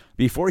Badass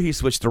before he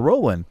switched to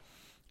Rollin'.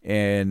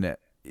 And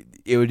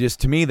it would just,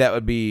 to me, that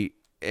would be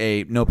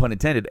a, no pun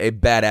intended, a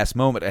badass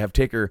moment to have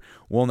Taker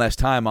one last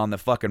time on the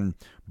fucking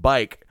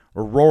bike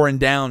or roaring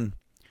down,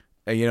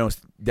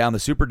 down the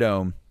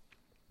Superdome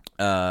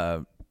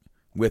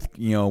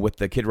with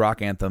the Kid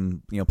Rock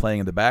anthem, playing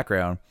in the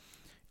background.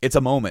 It's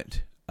a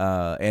moment,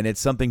 and it's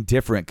something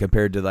different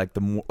compared to like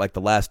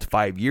the last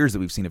 5 years that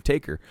we've seen of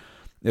Taker,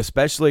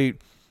 especially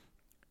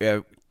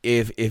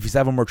if he's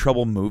having more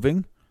trouble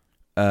moving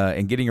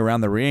and getting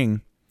around the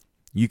ring.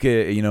 You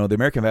could, the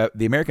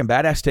American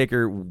Badass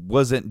Taker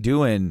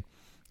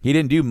he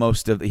didn't do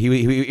most of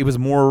he was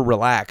more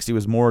relaxed. He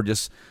was more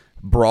just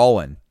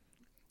brawling,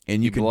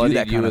 and you can do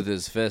that kind with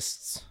his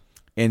fists.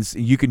 And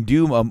you can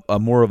do a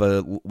more of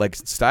a like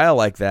style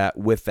like that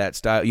with that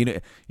style.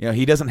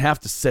 He doesn't have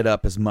to sit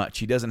up as much.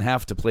 He doesn't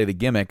have to play the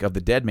gimmick of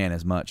the dead man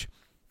as much.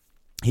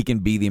 He can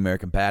be the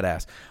American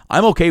Badass.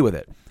 I'm okay with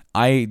it.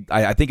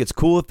 I think it's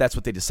cool if that's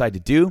what they decide to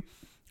do.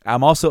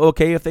 I'm also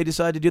okay if they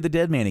decide to do the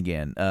dead man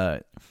again.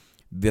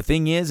 The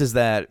thing is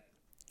that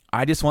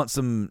I just want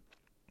some.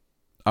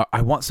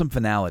 I want some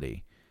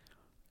finality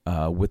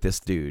with this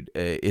dude.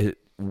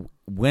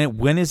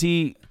 When is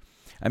he?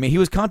 I mean, he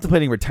was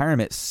contemplating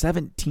retirement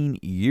 17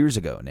 years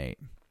ago, Nate.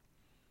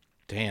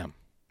 Damn.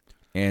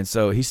 And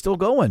so he's still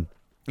going.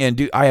 And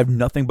dude, I have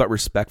nothing but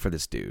respect for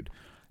this dude.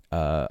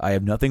 I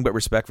have nothing but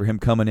respect for him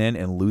coming in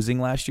and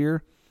losing last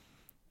year.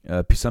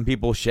 Some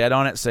people shed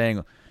on it,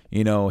 saying,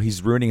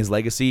 he's ruining his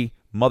legacy.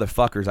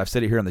 Motherfuckers, I've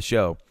said it here on the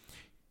show.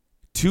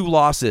 2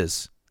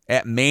 losses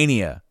at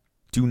Mania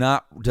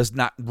does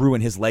not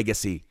ruin his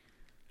legacy.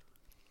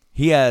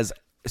 He has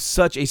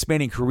such a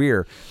spanning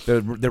career.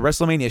 The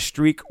WrestleMania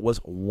streak was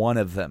one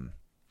of them.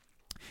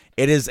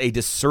 It is a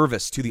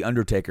disservice to The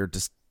Undertaker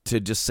to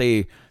just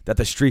say that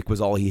the streak was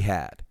all he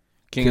had.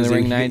 King of the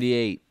Ring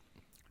 98.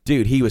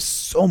 Dude, he was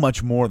so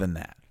much more than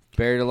that.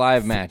 Buried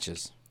Alive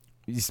matches.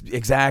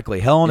 Exactly.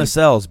 Hell in a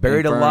Cells,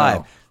 Buried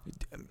Alive.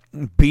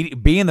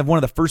 Being one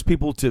of the first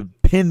people to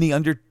pin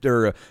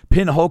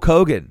pin Hulk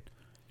Hogan.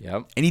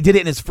 Yep. And he did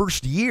it in his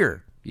first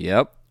year.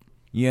 Yep.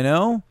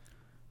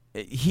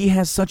 He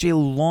has such a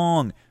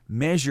long,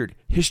 measured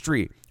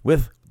history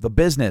with the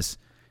business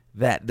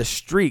that the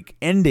streak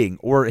ending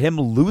or him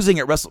losing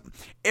at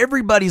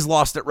everybody's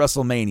lost at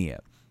WrestleMania.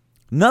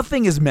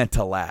 Nothing is meant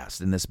to last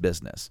in this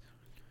business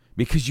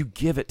because you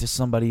give it to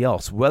somebody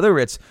else, whether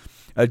it's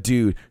a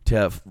dude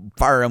to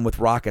fire him with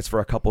rockets for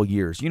a couple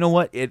years. You know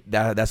what?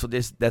 That's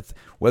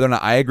whether or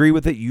not I agree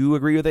with it, you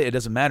agree with it, it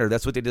doesn't matter.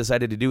 That's what they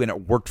decided to do, and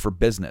it worked for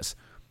business.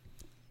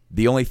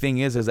 The only thing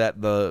is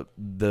that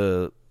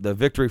the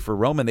victory for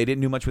Roman, they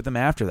didn't do much with him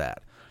after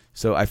that.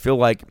 So I feel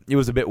like it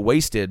was a bit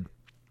wasted,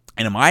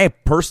 and in my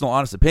personal,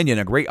 honest opinion,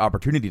 a great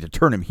opportunity to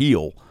turn him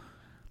heel,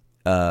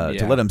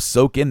 to let him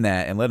soak in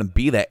that and let him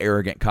be that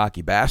arrogant,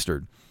 cocky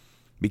bastard.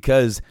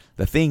 Because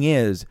the thing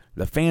is,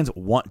 the fans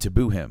want to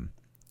boo him.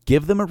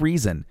 Give them a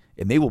reason,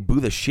 and they will boo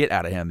the shit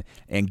out of him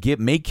and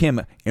make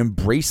him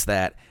embrace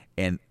that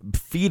and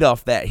feed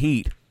off that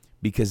heat.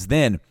 Because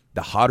then,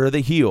 the hotter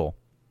the heel,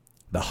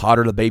 the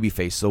hotter the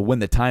babyface. So when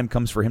the time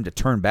comes for him to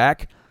turn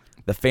back,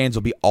 the fans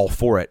will be all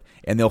for it,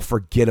 and they'll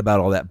forget about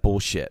all that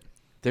bullshit.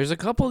 There's a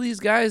couple of these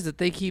guys that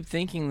they keep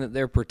thinking that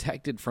they're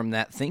protected from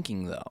that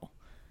thinking, though.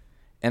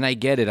 And I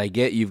get it. I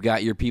get you've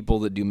got your people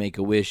that do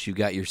Make-A-Wish, you've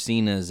got your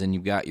Cenas, and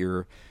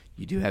you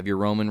do have your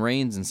Roman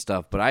Reigns and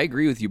stuff. But I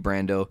agree with you,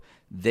 Brando.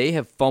 They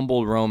have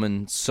fumbled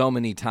Roman so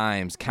many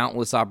times,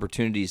 countless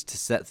opportunities to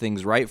set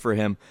things right for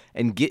him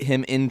and get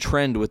him in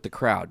trend with the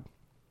crowd.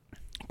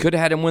 Could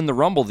have had him win the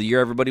Rumble the year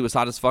everybody was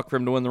hot as fuck for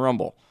him to win the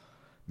Rumble.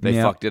 They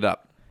fucked it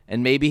up.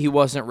 And maybe he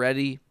wasn't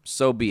ready,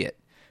 so be it.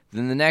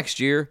 Then the next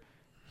year,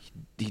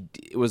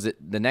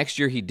 the next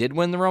year he did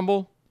win the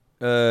Rumble?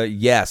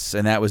 Yes,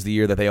 and that was the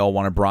year that they all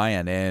wanted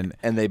Bryan, and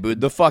they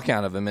booed the fuck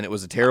out of him, and it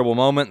was a terrible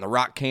moment. And The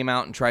Rock came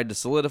out and tried to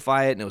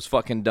solidify it, and it was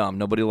fucking dumb.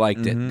 Nobody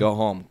liked it. Go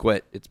home,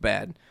 quit. It's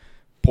bad.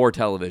 Poor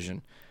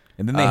television.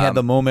 And then they had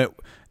the moment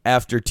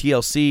after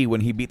TLC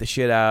when he beat the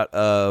shit out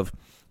of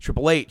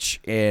Triple H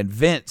and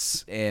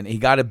Vince, and he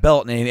got a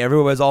belt, and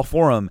everyone was all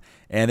for him.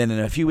 And then in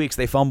a few weeks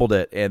they fumbled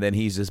it, and then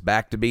he's just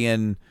back to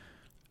being,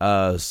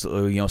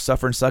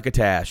 suffering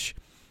succotash.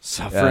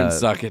 Suffering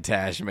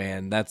succotash,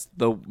 man. That's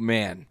the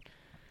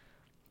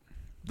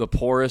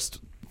poorest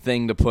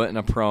thing to put in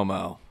a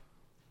promo.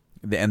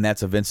 And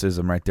that's a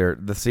Vinceism right there.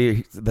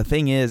 The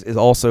thing is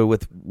also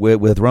with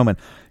Roman,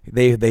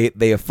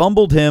 they have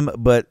fumbled him,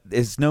 but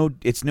it's no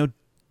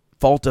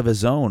fault of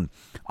his own.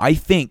 I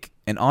think,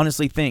 and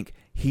honestly think,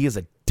 he is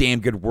a damn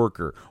good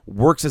worker.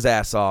 Works his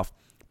ass off,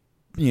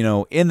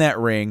 in that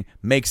ring.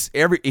 Makes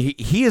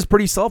he is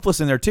pretty selfless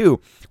in there too.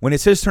 When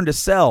it's his turn to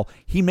sell,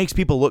 he makes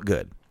people look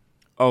good.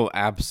 Oh,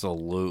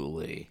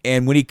 absolutely.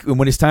 And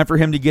when it's time for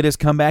him to get his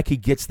comeback, he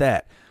gets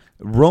that.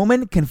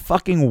 Roman can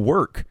fucking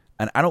work.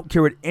 And I don't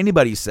care what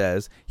anybody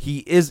says. He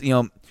is,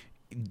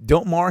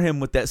 don't mar him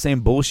with that same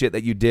bullshit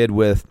that you did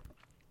with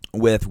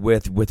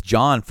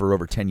John for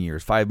over 10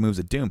 years, 5 Moves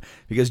of Doom.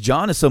 Because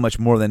John is so much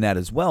more than that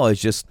as well.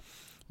 It's just,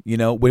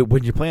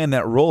 when you're playing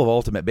that role of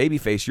ultimate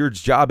babyface, your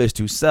job is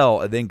to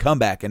sell and then come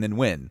back and then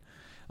win.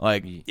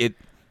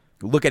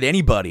 Look at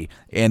anybody,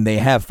 and they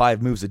have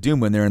 5 Moves of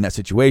Doom when they're in that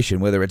situation,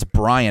 whether it's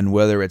Bryan,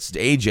 whether it's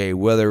AJ,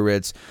 whether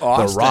it's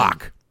The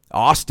Rock.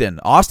 Austin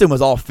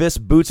was all fists,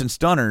 boots, and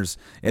stunners,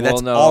 and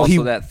that's all he.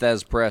 Also that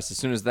Thez press. As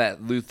soon as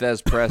that Lou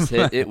Thez press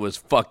hit, it was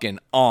fucking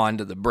on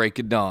to the break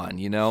of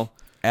dawn.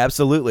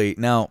 Absolutely.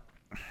 Now,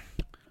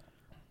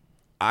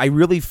 I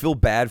really feel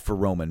bad for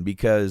Roman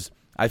because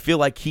I feel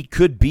like he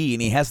could be,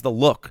 and he has the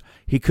look.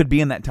 He could be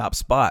in that top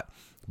spot,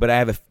 but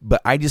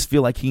I just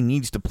feel like he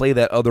needs to play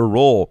that other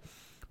role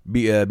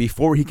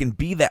before he can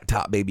be that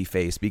top baby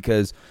face,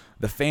 because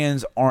the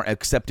fans aren't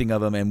accepting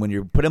of him. And when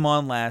you put him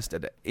on last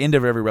at the end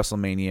of every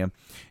WrestleMania,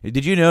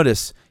 did you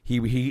notice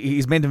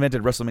he's main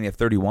evented WrestleMania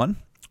 31,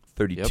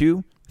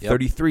 32,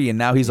 33, and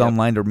now he's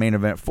online to main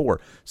event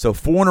 4. So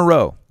 4 in a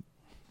row.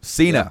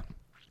 Cena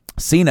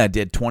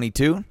did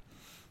 22,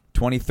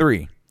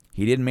 23.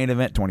 He didn't main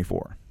event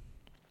 24.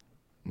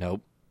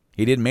 Nope.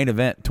 He didn't main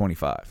event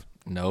 25.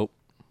 Nope.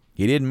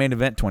 He didn't main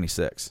event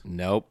 26.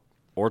 Nope.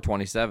 Or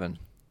 27.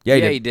 Yeah,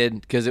 he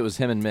did, because it was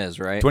him and Miz,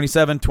 right?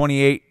 27,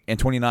 28, and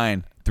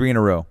 29, 3 in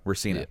a row were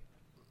Cena. Yeah.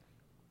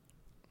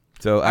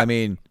 So, I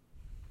mean,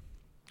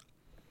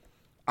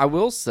 I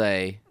will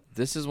say,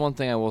 this is one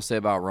thing I will say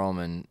about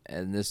Roman,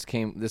 and this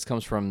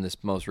comes from this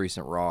most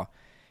recent Raw.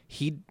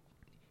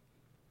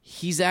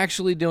 He's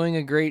actually doing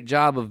a great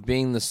job of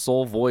being the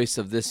sole voice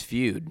of this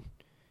feud.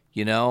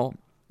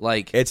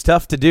 It's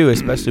tough to do,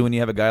 especially when you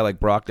have a guy like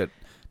Brock that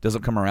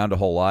doesn't come around a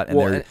whole lot,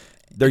 and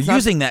they're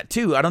using that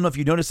too. I don't know if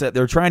you noticed that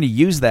they're trying to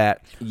use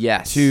that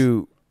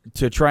to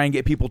try and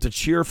get people to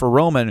cheer for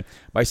Roman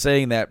by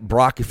saying that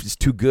Brock, if he's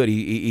too good,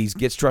 he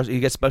gets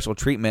special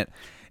treatment,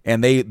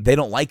 and they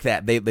don't like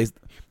that. They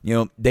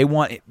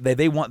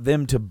want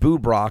them to boo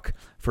Brock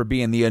for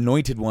being the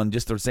anointed one,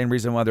 just the same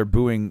reason why they're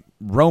booing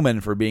Roman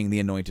for being the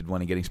anointed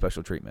one and getting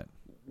special treatment.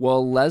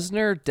 Well,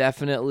 Lesnar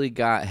definitely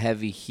got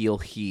heavy heel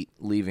heat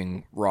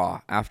leaving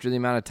Raw after the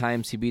amount of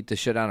times he beat the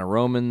shit out of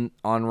Roman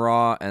on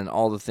Raw and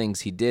all the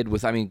things he did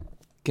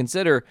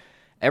consider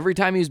every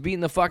time he was beating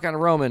the fuck out of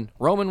Roman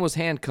was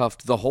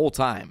handcuffed the whole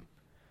time.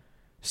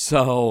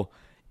 So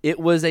it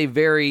was a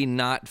very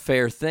not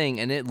fair thing,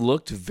 and it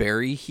looked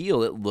very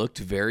heel. It looked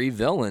very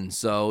villain.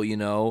 So,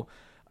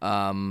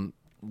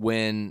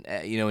 when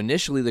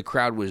initially the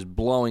crowd was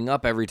blowing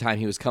up every time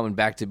he was coming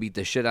back to beat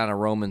the shit out of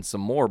Roman some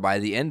more, by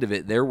the end of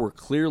it there were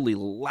clearly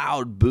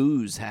loud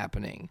boos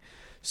happening.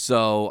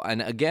 So,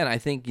 and again, I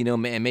think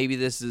maybe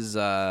this is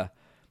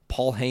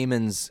Paul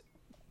Heyman's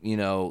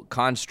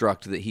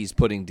construct that he's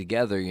putting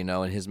together,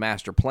 in his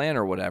master plan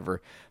or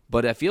whatever,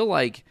 but I feel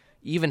like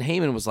even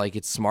Heyman was like,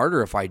 it's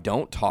smarter if I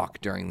don't talk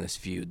during this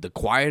feud. The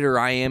quieter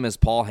I am as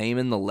Paul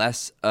Heyman, the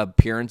less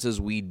appearances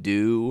we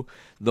do,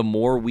 the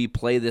more we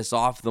play this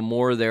off, the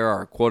more there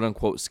are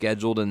quote-unquote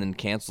scheduled and then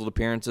canceled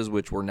appearances,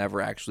 which were never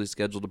actually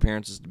scheduled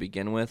appearances to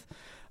begin with.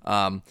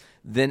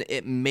 Then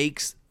it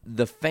makes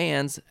the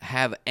fans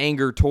have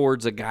anger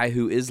towards a guy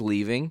who is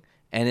leaving,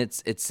 and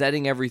it's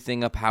setting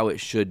everything up how it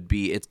should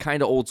be. It's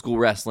kind of old school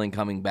wrestling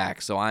coming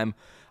back. So I'm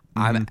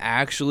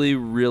actually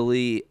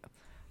really...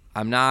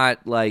 I'm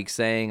not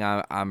saying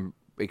I'm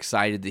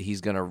excited that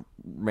he's going to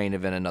main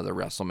event another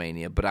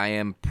WrestleMania, but I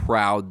am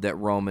proud that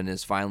Roman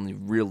is finally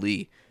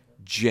really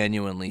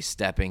genuinely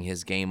stepping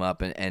his game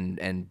up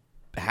and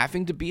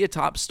having to be a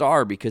top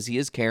star, because he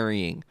is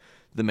carrying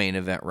the main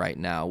event right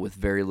now with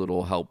very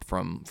little help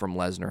from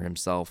Lesnar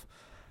himself.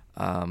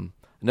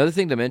 Another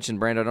thing to mention,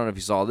 Brand, I don't know if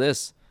you saw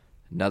this,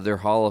 another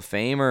Hall of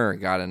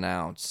Famer got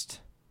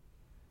announced.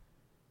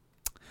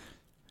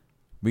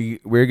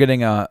 We're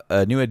getting a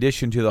new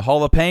addition to the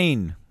Hall of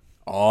Pain.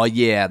 Oh,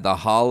 yeah, the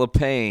Hall of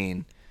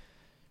Pain.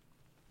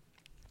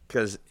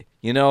 Because,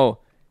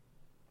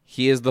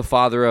 He is the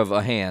father of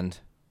a hand.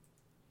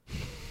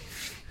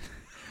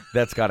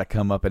 That's got to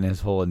come up in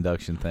his whole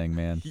induction thing,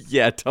 man.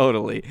 Yeah,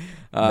 totally.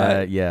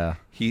 Yeah.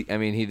 He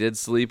did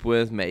sleep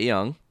with Mae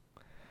Young.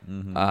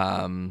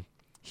 Mm-hmm.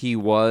 He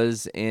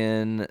was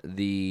in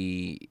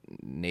the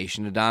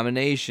Nation of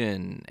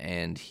Domination,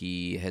 and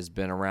he has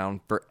been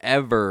around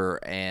forever,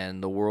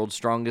 and the World's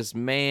Strongest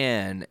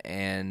Man,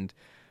 and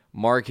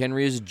Mark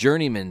Henry is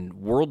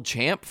journeyman, world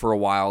champ for a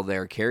while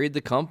there, carried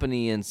the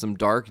company in some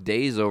dark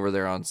days over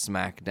there on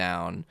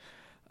SmackDown.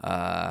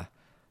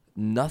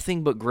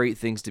 Nothing but great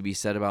things to be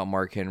said about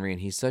Mark Henry, and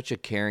he's such a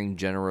caring,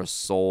 generous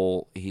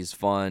soul. He's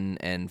fun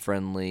and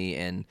friendly,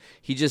 and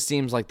he just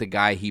seems like the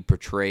guy he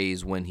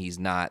portrays when he's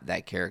not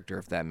that character,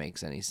 if that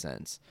makes any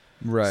sense.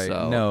 Right.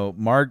 So, No,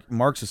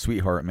 Mark's a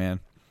sweetheart, man.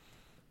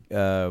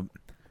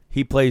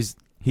 He plays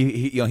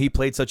he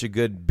played such a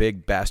good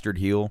big bastard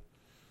heel,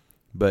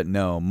 but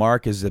no,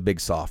 Mark is a big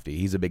softie.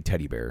 He's a big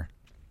teddy bear.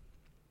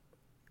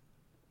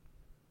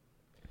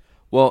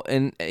 well,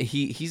 and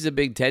he's a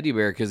big teddy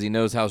bear because he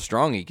knows how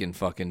strong he can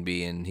fucking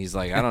be, and he's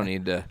like, I don't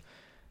need to.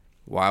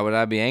 Why would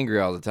I be angry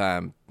all the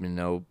time?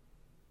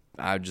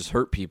 I just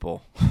hurt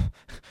people.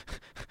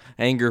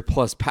 Anger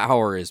plus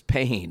power is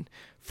pain,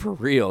 for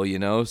real,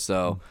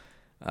 So,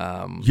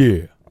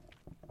 Yeah.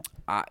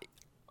 I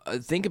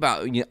think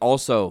about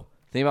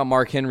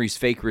Mark Henry's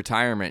fake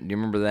retirement. Do you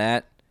remember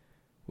that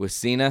with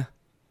Cena?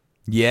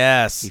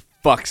 Yes. He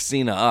fucked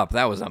Cena up.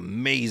 That was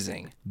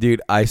amazing.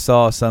 Dude, I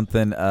saw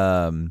something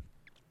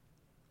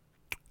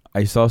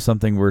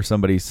where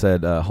somebody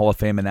said Hall of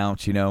Fame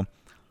announced,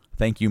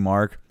 thank you,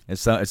 Mark. And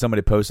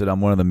somebody posted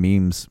on one of the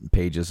memes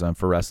pages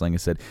for wrestling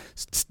and said,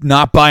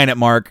 not buying it,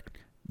 Mark.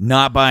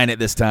 Not buying it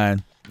this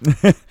time.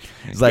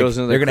 It's like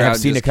they're going to have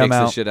Cena come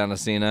out. The shit out of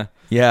Cena.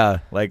 Yeah,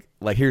 like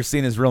here's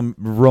Cena's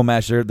real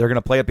match. They're going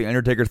to play up the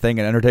Undertaker thing,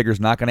 and Undertaker's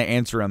not going to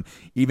answer him.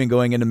 Even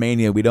going into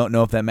Mania, we don't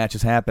know if that match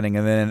is happening.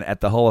 And then at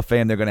the Hall of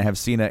Fame, they're going to have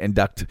Cena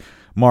induct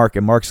Mark,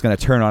 and Mark's going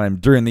to turn on him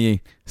during the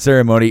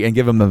ceremony and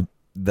give him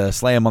the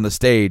slam on the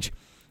stage,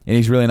 and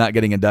he's really not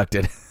getting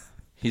inducted.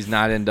 He's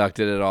not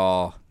inducted at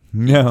all.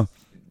 No.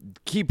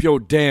 Keep your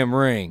damn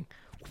ring.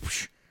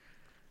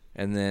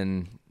 And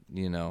then,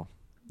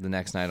 the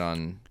next night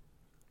on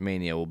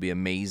Mania will be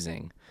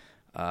amazing.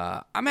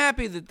 I'm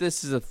happy that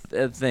this is a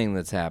thing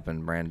that's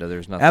happened, Brando.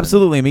 There's nothing.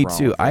 Absolutely, me wrong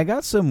too. with it. I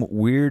got some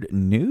weird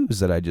news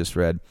that I just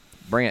read.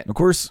 Bring it. Of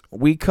course,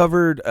 we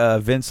covered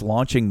Vince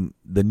launching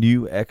the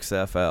new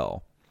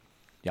XFL.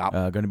 Yep.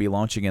 Going to be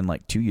launching in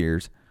like 2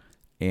 years.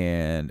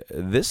 And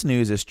this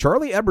news is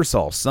Charlie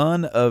Ebersol,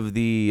 son of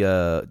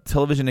the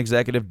television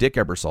executive Dick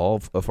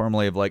Ebersol,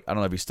 formerly of I don't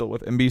know if he's still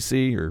with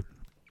NBC or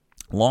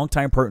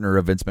longtime partner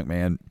of Vince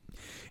McMahon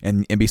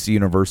and NBC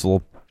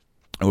Universal,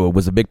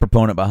 was a big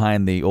proponent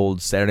behind the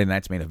old Saturday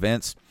Night's Main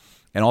Events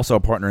and also a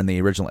partner in the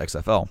original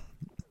XFL.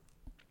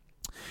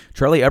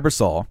 Charlie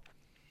Ebersol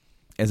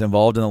is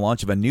involved in the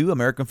launch of a new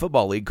American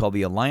football league called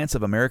the Alliance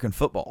of American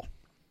Football.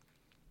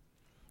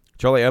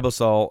 Charlie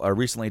Ebersol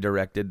recently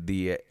directed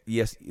the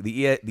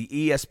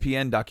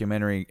ESPN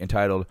documentary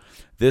entitled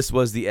 "This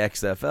Was the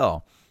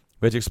XFL,"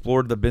 which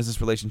explored the business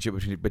relationship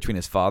between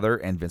his father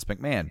and Vince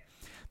McMahon.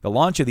 The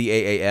launch of the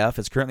AAF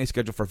is currently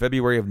scheduled for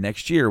February of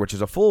next year, which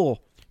is a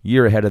full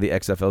year ahead of the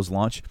XFL's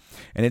launch.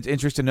 And it's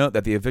interesting to note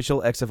that the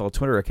official XFL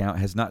Twitter account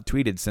has not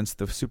tweeted since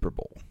the Super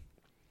Bowl.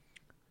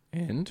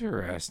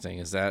 Interesting.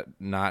 Is that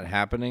not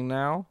happening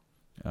now?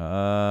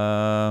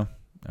 I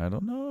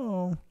don't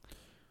know.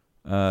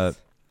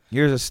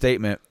 Here's a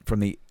statement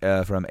from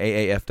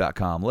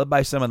AAF.com. Led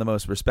by some of the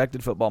most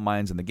respected football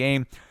minds in the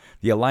game,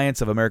 the Alliance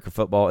of American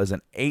Football is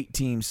an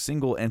 8-team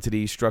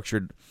single-entity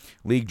structured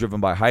league driven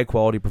by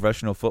high-quality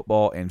professional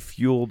football and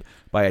fueled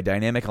by a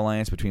dynamic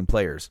alliance between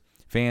players,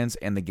 fans,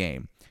 and the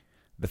game.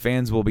 The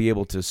fans will be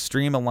able to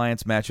stream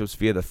Alliance matchups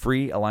via the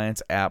free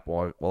Alliance app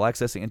while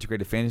accessing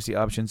integrated fantasy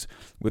options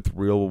with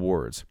real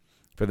rewards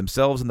for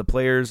themselves and the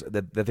players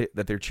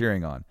that they're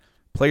cheering on.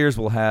 Players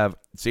will have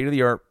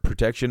state-of-the-art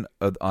protection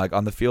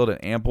on the field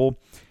and ample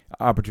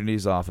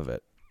opportunities off of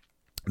it.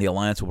 The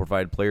Alliance will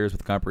provide players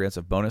with a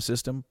comprehensive bonus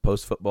system,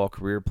 post-football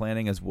career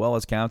planning, as well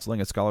as counseling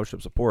and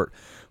scholarship support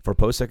for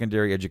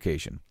post-secondary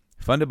education.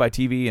 Funded by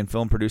TV and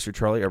film producer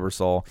Charlie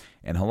Ebersol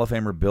and Hall of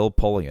Famer Bill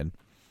Polian,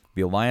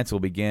 the Alliance will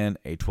begin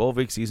a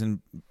 12-week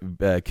season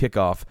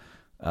kickoff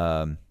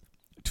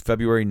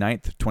February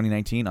 9th,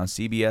 2019 on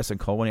CBS and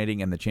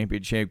culminating in the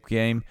championship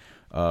game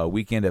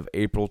weekend of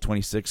April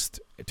 26th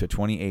to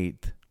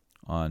 28th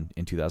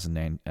in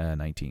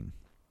 2019.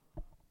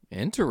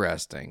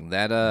 Interesting.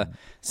 That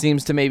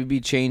seems to maybe be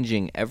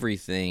changing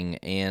everything.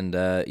 And,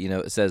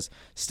 it says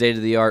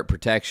state-of-the-art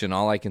protection.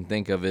 All I can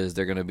think of is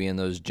they're going to be in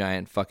those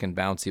giant fucking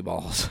bouncy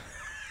balls.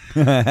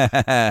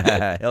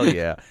 Hell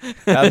yeah.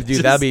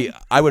 That'd be.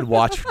 I would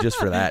watch just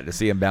for that, to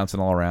see him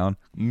bouncing all around.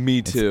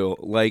 Me too.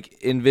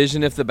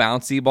 Envision if the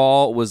bouncy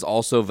ball was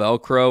also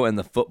Velcro and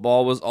the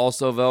football was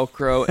also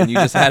Velcro, and you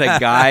just had a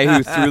guy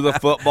who threw the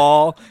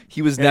football.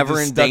 He was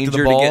never in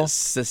danger to get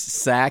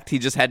sacked. He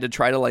just had to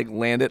try to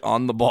land it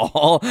on the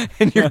ball,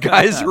 and your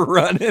guy's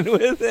running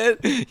with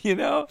it.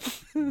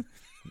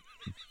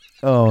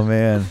 Oh,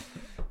 man.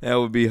 That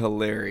would be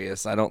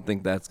hilarious. I don't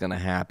think that's going to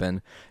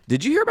happen.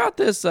 Did you hear about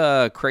this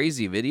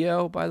crazy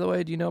video, by the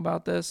way? Do you know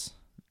about this?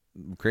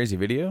 Crazy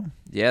video?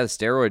 Yeah, the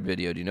steroid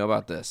video. Do you know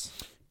about this?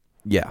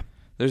 Yeah.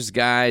 There's a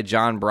guy,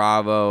 John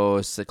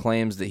Bravo,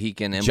 claims that he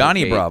can implicate...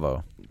 Johnny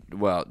Bravo.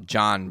 Well,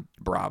 John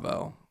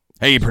Bravo.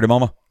 Hey, pretty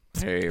mama.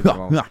 Hey, pretty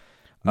mama.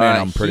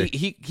 Man, I'm pretty.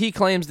 He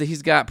claims that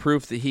he's got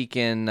proof that he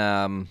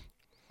can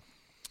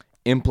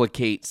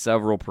implicate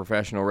several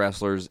professional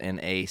wrestlers in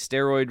a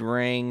steroid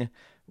ring,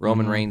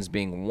 Roman Reigns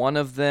being one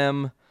of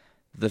them.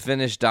 The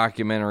finished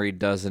documentary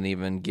doesn't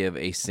even give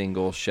a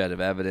single shed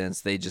of evidence.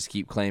 They just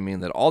keep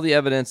claiming that all the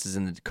evidence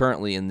is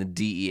currently in the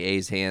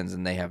DEA's hands,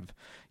 and they have,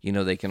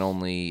 they can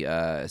only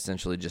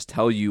essentially just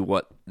tell you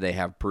what they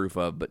have proof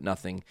of, but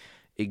nothing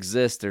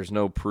exists. There's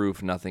no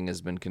proof. Nothing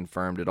has been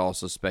confirmed. It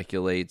also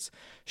speculates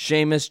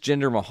Sheamus,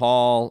 Jinder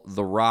Mahal,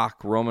 The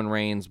Rock, Roman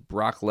Reigns,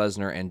 Brock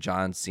Lesnar, and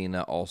John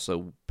Cena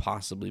also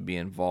possibly be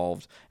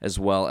involved, as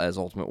well as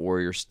Ultimate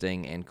Warrior,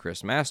 Sting, and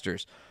Chris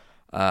Masters.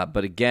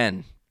 But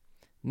again,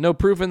 no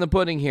proof in the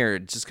pudding here.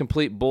 It's just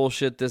complete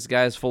bullshit. This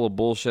guy's full of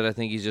bullshit. I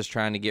think he's just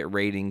trying to get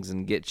ratings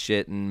and get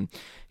shit, and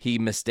he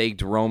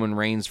mistaked Roman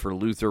Reigns for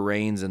Luther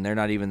Reigns, and they're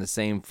not even the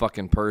same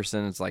fucking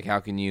person. It's like, how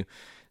can you...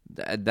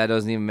 That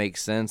doesn't even make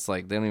sense.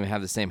 Like, they don't even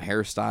have the same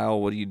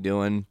hairstyle. What are you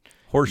doing?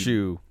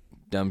 Horseshoe.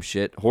 Dumb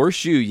shit.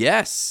 Horseshoe,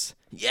 yes.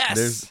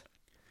 Yes.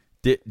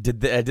 Did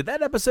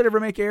that episode ever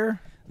make air?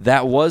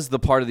 That was the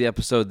part of the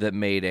episode that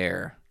made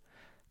air.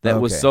 That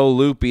was so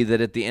loopy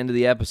that at the end of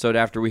the episode,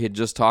 after we had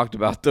just talked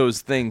about those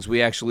things, we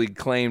actually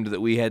claimed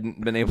that we hadn't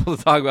been able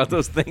to talk about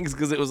those things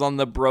because it was on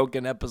the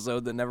broken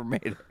episode that never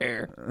made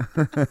air.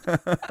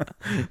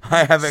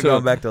 I haven't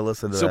gone back to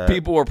listen to that. So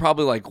people were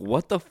probably like,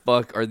 what the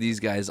fuck are these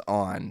guys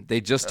on? They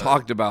just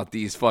talked about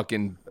these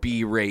fucking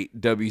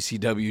B-rate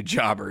WCW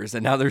jobbers,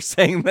 and now they're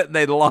saying that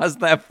they lost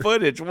that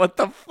footage. What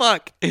the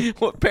fuck?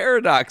 What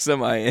paradox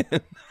am I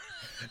in?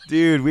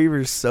 Dude, we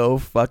were so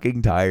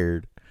fucking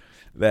tired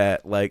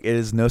that, like, it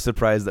is no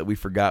surprise that we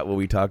forgot what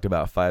we talked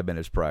about 5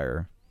 minutes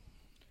prior.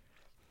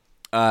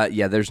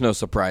 Yeah, there's no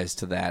surprise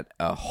to that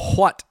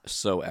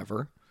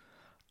whatsoever.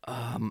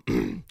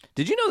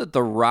 Did you know that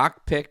The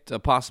Rock picked a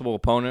possible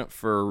opponent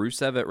for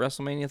Rusev at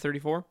WrestleMania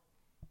 34?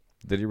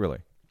 Did he really?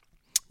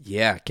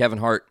 Yeah, Kevin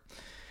Hart.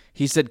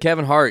 He said,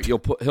 Kevin Hart, he'll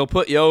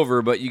put you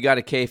over, but you got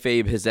to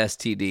kayfabe his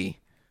STD.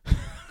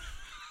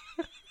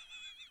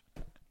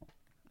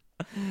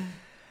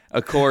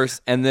 Of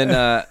course, and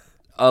then...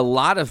 a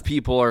lot of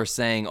people are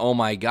saying, oh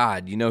my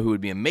God, who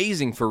would be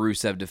amazing for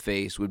Rusev to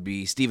face would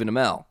be Stephen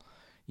Amell.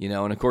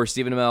 And of course,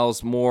 Stephen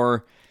Amell's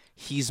more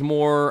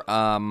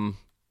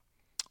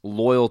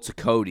loyal to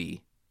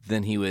Cody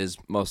than he was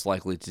most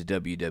likely to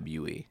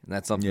WWE. And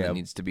that's something that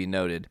needs to be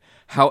noted.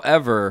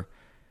 However,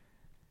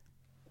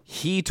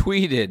 he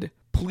tweeted,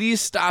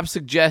 please stop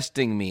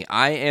suggesting me.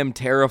 I am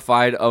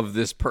terrified of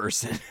this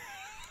person.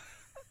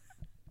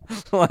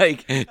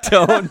 Like,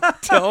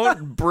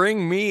 don't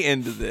bring me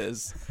into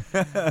this.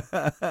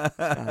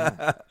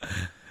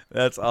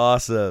 That's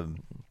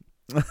awesome.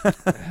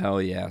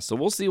 Hell yeah. So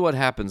we'll see what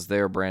happens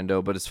there,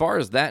 Brando. But as far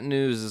as that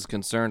news is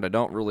concerned, I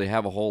don't really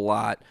have a whole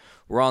lot.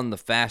 We're on the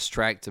fast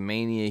track to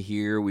Mania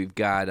here. We've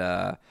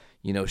got,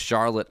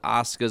 Charlotte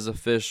Asuka's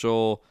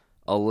official,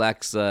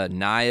 Alexa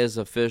Nia's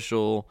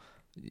official.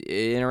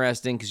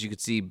 Interesting because you could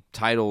see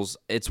titles.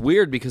 It's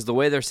weird because the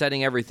way they're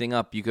setting everything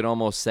up, you could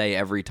almost say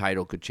every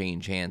title could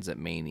change hands at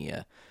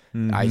Mania.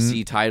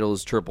 IC title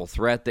is triple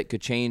threat that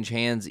could change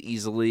hands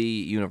easily.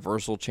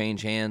 Universal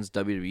change hands.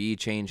 WWE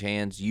change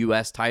hands.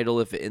 US title,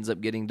 if it ends up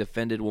getting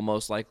defended, will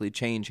most likely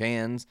change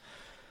hands.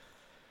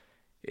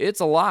 It's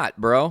a lot,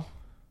 bro.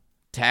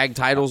 Tag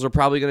titles are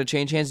probably going to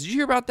change hands. Did you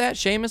hear about that?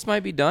 Sheamus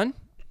might be done.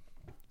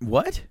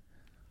 What?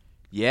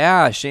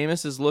 Yeah,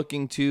 Sheamus is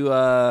looking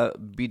to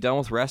be done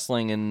with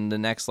wrestling in the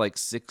next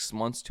 6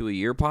 months to a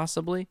year,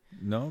 possibly.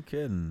 No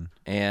kidding.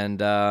 And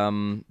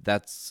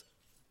that's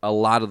a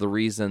lot of the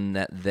reason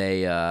that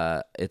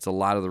it's a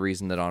lot of the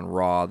reason that on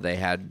Raw they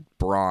had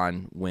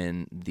Braun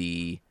win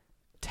the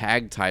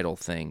tag title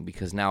thing,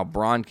 because now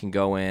Braun can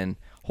go in,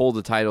 hold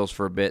the titles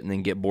for a bit, and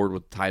then get bored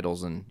with the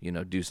titles and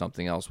do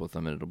something else with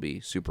them, and it'll be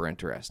super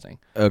interesting.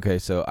 Okay,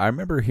 so I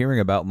remember hearing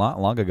about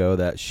not long ago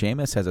that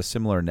Sheamus has a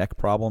similar neck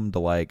problem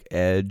to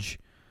Edge,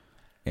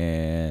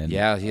 and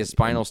yeah, he has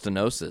spinal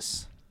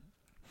stenosis.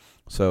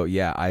 So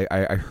yeah,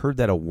 I heard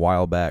that a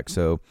while back.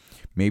 So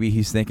maybe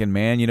he's thinking,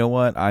 man, you know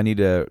what? I need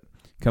to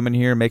come in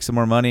here, make some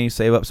more money,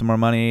 save up some more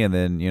money, and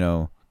then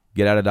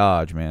get out of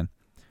Dodge, man.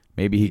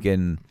 Maybe he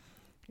can.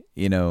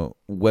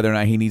 Whether or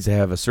not he needs to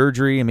have a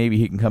surgery, and maybe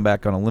he can come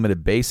back on a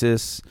limited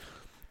basis.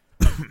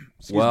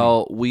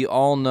 Well, we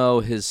all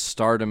know his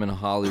stardom in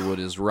Hollywood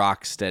is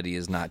rock steady,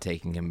 is not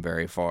taking him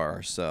very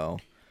far. So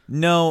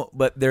no,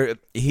 but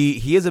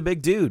he is a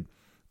big dude,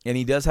 and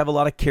he does have a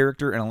lot of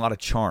character and a lot of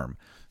charm.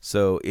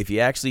 So if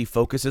he actually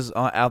focuses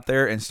out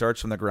there and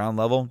starts from the ground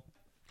level,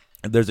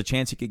 there's a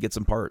chance he could get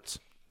some parts.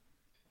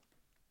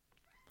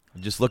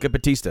 Just look at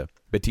Batista.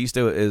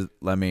 Batista is,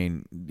 I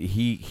mean,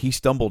 he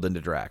stumbled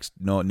into Drax.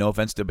 No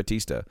offense to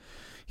Batista.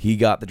 He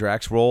got the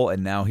Drax role,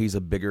 and now he's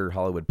a bigger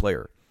Hollywood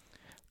player.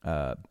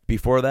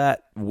 Before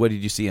that, what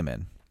did you see him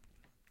in?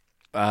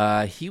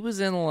 He was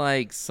in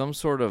like some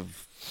sort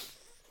of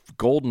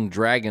Golden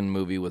Dragon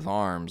movie with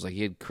arms. Like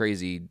he had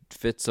crazy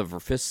fists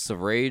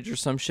of rage or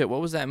some shit.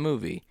 What was that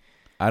movie?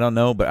 I don't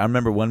know, but I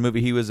remember one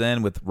movie he was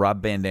in with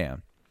Rob Van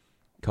Dam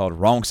called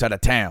Wrong Side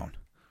of Town.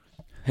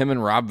 Him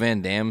and Rob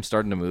Van Dam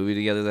starting a movie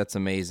together? That's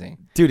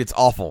amazing. Dude, it's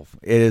awful.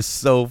 It is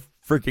so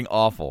freaking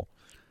awful.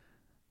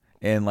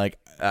 And like,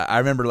 I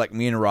remember like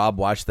me and Rob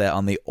watched that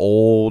on the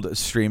old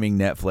streaming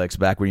Netflix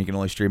back when you can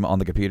only stream it on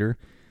the computer.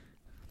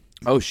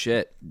 Oh,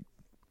 shit.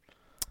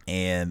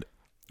 And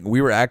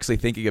we were actually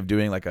thinking of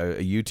doing like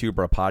a YouTube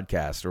or a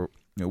podcast or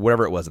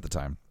whatever it was at the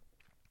time,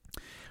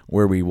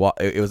 where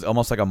it was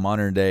almost like a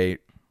modern day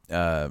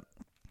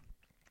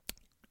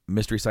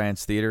Mystery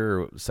Science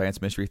Theater or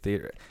Science Mystery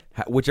Theater,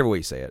 whichever way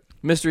you say it.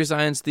 Mystery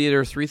Science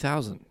Theater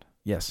 3000.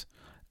 Yes.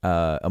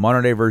 A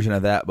modern day version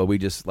of that, but we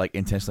just like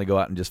intentionally go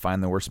out and just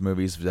find the worst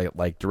movies.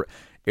 Like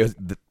it was,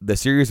 the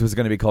series was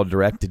going to be called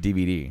Direct to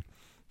DVD,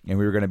 and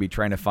we were going to be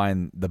trying to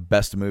find the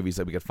best movies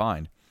that we could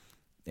find.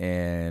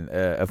 And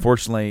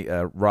unfortunately,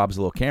 Rob's a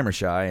little camera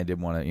shy and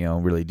didn't want to,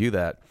 really do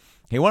that.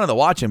 He wanted to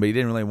watch him, but he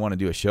didn't really want to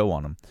do a show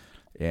on him.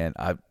 And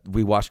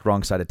we watched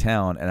Wrong Side of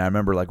Town, and I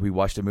remember like we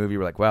watched a movie.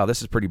 We're like, wow,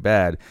 this is pretty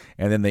bad.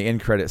 And then the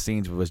end credit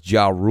scenes was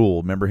Ja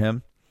Rule. Remember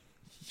him?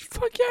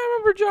 Fuck yeah, I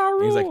remember Ja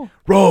Rule. He's like,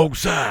 wrong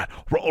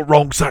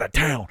side of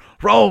town,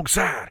 wrong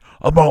side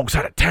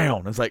of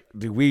town. It's like,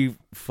 dude, we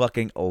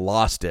fucking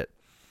lost it.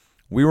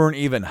 We weren't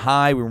even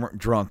high, we weren't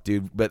drunk,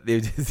 dude. But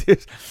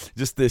it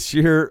just the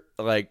sheer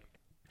like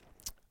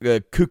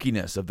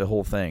kookiness of the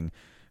whole thing.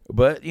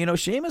 But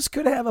Sheamus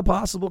could have a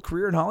possible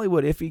career in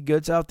Hollywood if he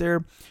gets out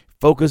there,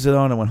 focus it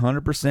on it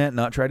 100%,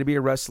 not try to be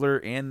a wrestler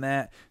and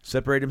that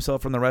separate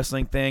himself from the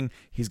wrestling thing.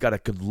 He's got a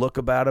good look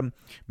about him.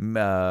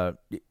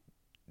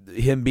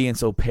 Him being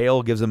so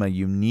pale gives him a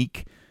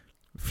unique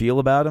feel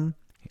about him.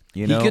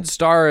 He could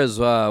star as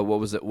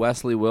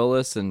Wesley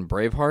Willis in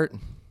Braveheart?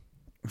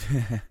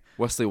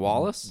 Wesley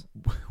Wallace?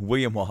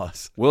 William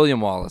Wallace. William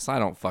Wallace. I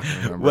don't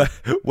fucking remember.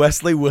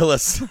 Wesley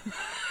Willis.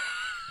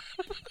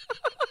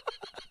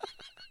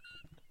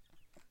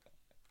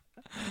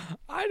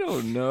 I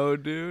don't know,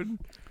 dude.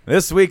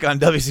 This week on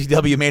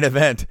WCW Main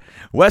Event,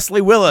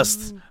 Wesley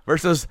Willis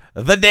versus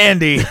The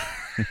Dandy.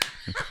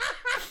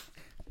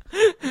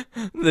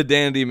 The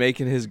Dandy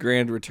making his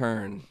grand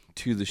return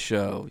to the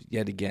show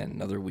yet again,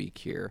 another week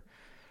here.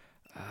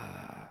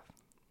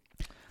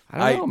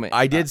 I don't know, man.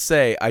 I did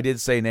say,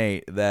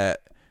 Nate,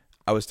 that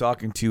I was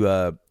talking to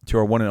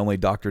our one and only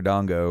Dr.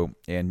 Dongo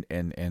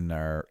and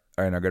our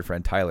good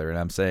friend Tyler, and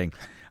I'm saying,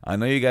 I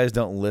know you guys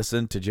don't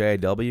listen to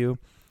JIW,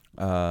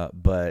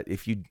 but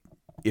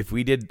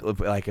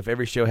if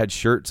every show had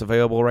shirts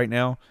available right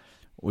now,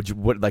 like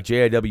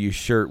JIW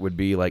shirt would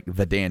be like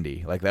The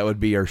Dandy, like that would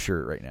be our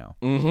shirt right now.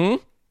 Mm-hmm.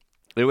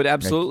 It would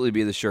absolutely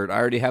be the shirt. I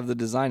already have the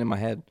design in my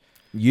head.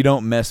 You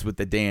don't mess with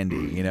the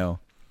Dandy,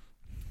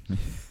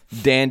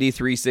 Dandy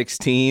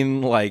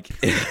 316, like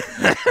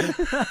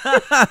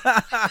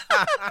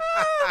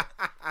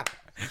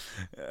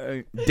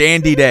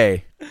Dandy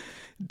Day.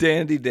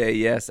 Dandy Day,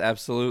 yes,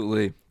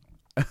 absolutely.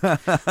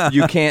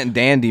 You can't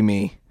dandy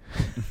me.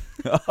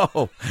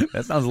 Oh,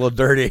 that sounds a little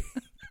dirty.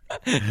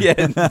 Yeah,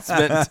 it's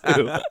meant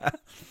to.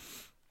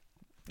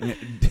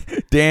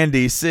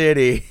 Dandy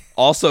City.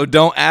 Also,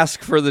 don't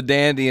ask for the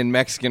dandy in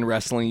Mexican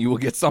wrestling. You will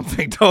get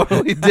something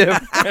totally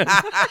different.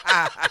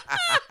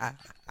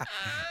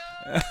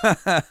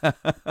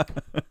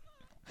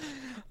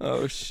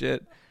 Oh,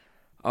 shit.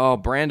 Oh,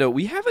 Brando,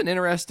 we have an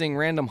interesting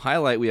random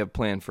highlight we have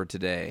planned for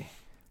today.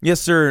 Yes,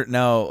 sir.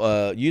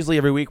 Now, usually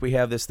every week we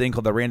have this thing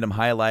called the random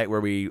highlight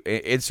where we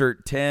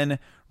insert 10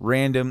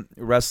 random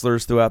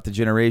wrestlers throughout the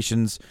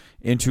generations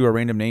into a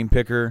random name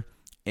picker.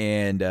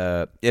 And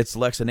it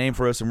selects a name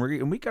for us,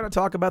 and we got to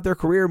talk about their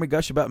career, and we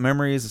gush about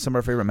memories and some of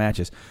our favorite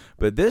matches.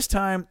 But this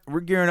time, we're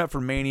gearing up for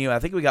Mania. I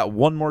think we got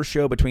one more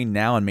show between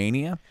now and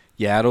Mania.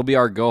 Yeah, it'll be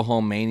our Go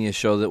Home Mania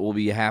show that will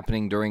be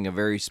happening during a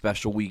very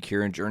special week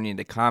here in Journey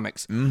into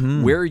Comics,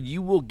 where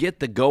you will get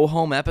the Go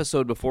Home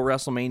episode before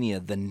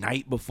WrestleMania the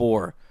night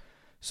before.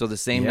 So the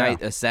same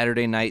night, a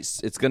Saturday night.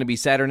 It's going to be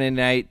Saturday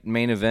night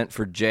main event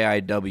for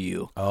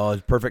JIW. Oh,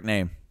 perfect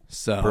name.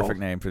 Perfect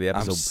name for the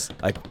episode.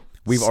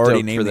 We've stoked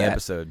already named the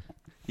episode.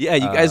 Yeah,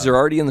 you guys are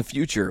already in the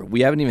future.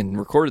 We haven't even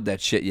recorded that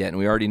shit yet, and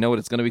we already know what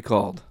it's going to be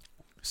called.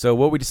 So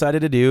what we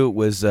decided to do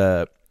was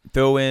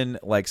throw in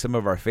like some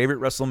of our favorite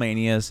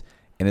WrestleManias,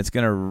 and it's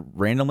going to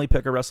randomly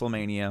pick a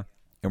WrestleMania,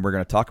 and we're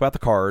going to talk about the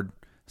card.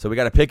 So we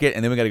got to pick it,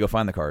 and then we got to go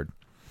find the card.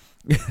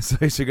 So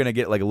you're going to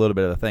get like a little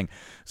bit of a thing.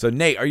 So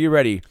Nate, are you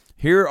ready?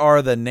 Here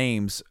are the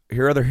names.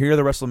 Here are the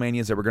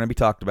WrestleManias that we're going to be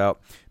talked about.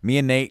 Me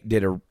and Nate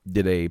did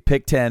a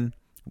pick 10.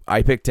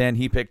 I picked 10.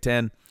 He picked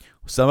 10.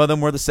 Some of them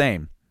were the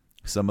same.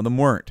 Some of them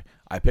weren't.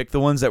 I picked the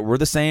ones that were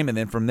the same, and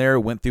then from there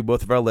went through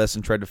both of our lists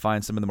and tried to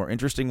find some of the more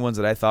interesting ones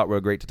that I thought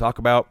were great to talk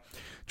about.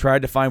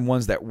 Tried to find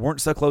ones that weren't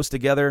so close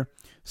together.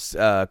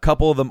 A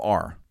couple of them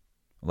are.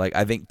 Like,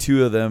 I think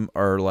 2 of them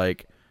are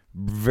like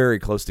very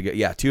close together.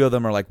 Yeah, 2 of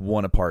them are like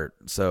 1 apart.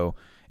 So,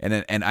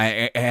 and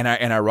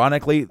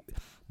ironically,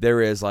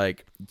 there is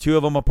like 2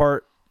 of them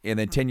apart, and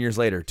then 10 years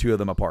later, 2 of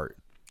them apart.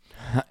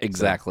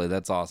 Exactly.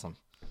 That's awesome.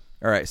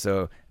 All right,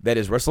 so that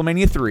is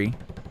WrestleMania 3,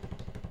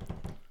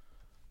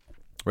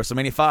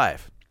 WrestleMania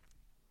 5,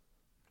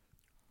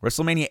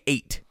 WrestleMania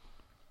 8,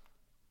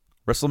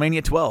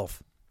 WrestleMania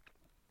 12,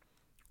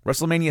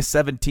 WrestleMania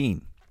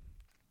 17,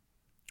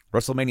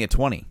 WrestleMania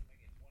 20,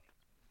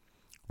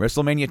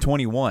 WrestleMania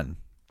 21,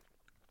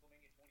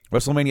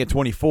 WrestleMania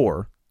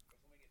 24,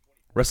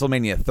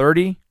 WrestleMania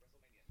 30,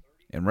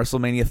 and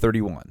WrestleMania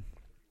 31.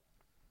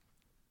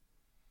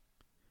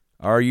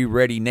 Are you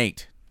ready,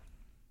 Nate?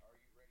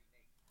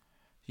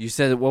 You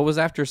said what was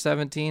after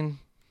 17?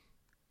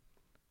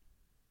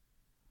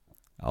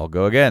 I'll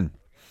go again.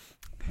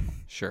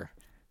 Sure.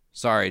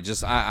 Sorry,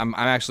 just I'm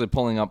actually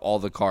pulling up all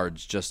the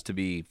cards just to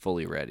be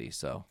fully ready.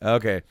 So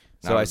Okay,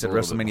 so I said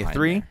WrestleMania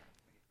 3, there.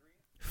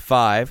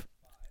 5,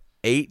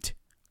 8,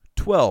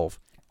 12,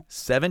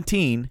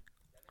 17,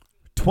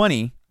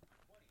 20,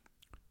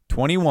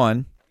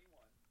 21,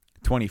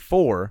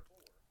 24,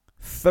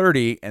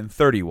 30, and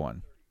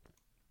 31.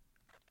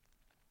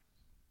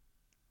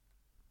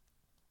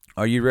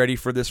 Are you ready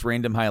for this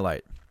random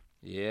highlight?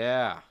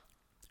 Yeah.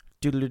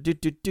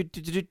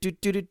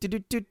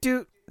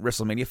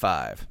 WrestleMania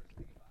 5.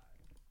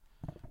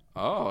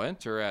 Oh,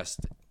 interesting.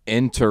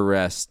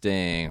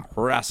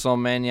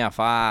 WrestleMania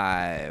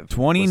 5.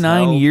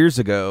 29 years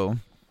ago,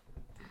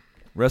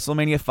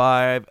 WrestleMania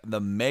 5, the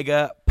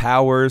Mega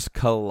Powers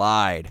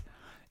collide.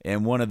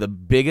 And one of the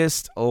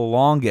biggest,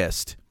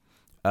 longest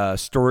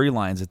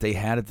storylines that they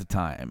had at the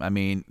time. I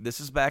mean, this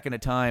is back in a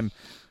time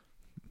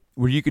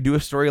where you could do a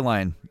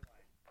storyline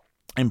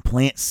and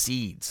plant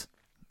seeds.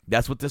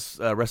 That's what this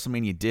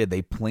WrestleMania did.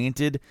 They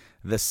planted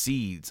the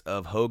seeds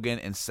of Hogan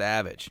and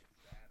Savage.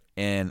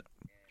 And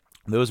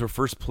those were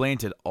first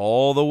planted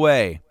all the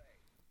way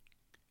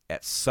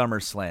at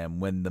SummerSlam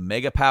when the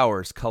Mega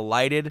Powers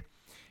collided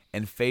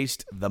and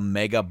faced the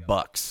Mega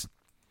Bucks.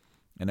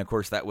 And, of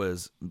course, that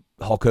was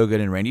Hulk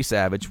Hogan and Randy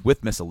Savage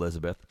with Miss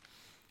Elizabeth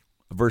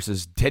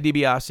versus Ted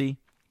DiBiase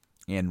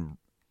and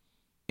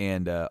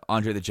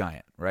Andre the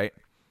Giant, right?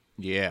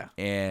 Yeah.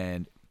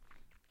 And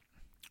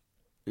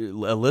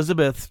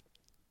Elizabeth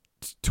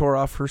tore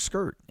off her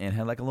skirt and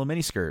had like a little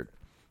mini skirt.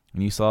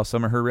 And you saw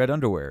some of her red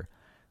underwear.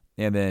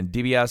 And then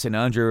DiBiase and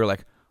Andre were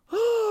like,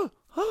 oh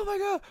my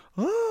God,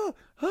 oh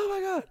my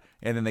God.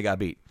 And then they got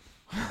beat.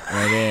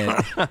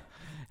 And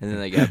then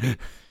they got beat.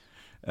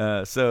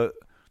 So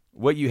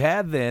what you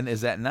had then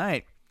is that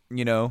night,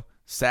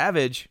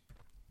 Savage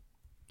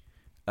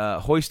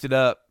hoisted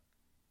up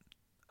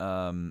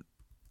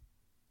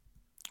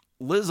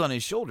Liz on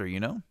his shoulder,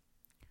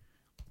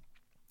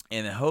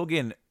 and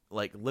Hogan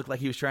looked like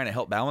he was trying to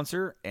help balance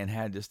her and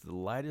had just the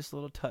lightest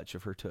little touch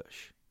of her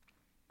tush.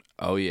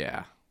 Oh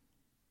yeah.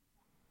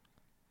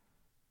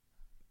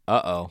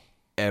 Uh-oh.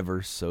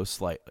 Ever so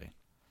slightly.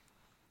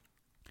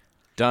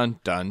 Dun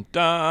dun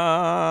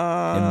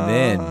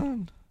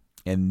dun.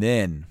 And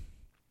then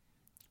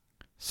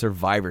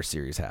Survivor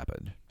Series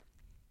happened.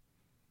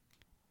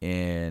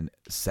 And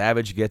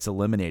Savage gets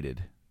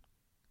eliminated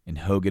and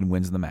Hogan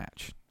wins the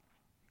match.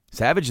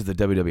 Savage is the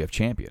WWF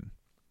champion.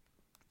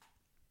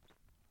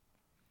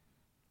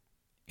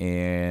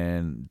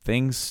 And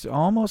things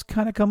almost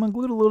kind of come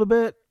unglued a little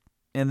bit,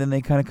 and then they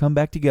kind of come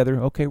back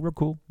together. Okay, we're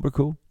cool. We're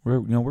cool.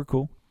 We're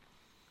cool.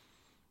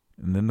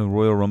 And then the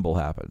Royal Rumble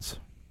happens.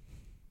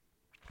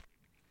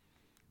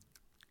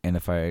 And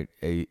if I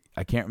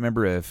can't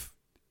remember if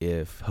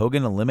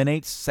Hogan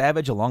eliminates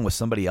Savage along with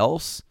somebody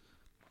else,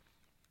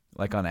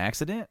 like on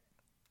accident,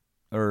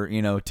 or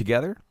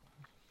together.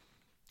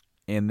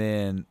 And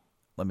then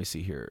let me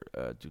see here.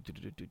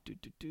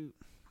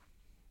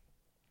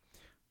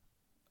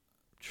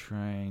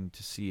 Trying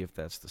to see if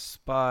that's the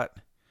spot.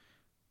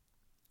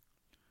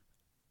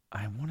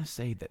 I want to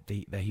say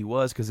that he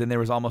was, because then there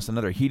was almost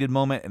another heated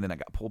moment, and then I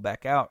got pulled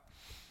back out.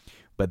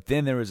 But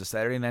then there was a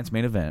Saturday Night's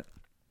Main Event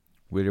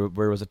where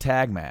it was a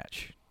tag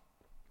match.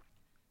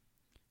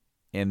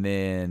 And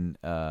then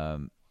I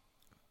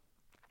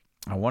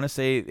want to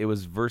say it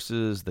was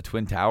versus the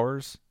Twin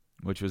Towers,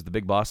 which was the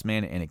Big Boss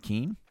Man and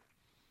Akeem.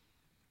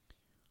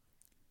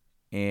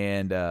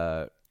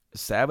 And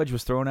Savage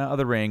was thrown out of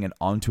the ring and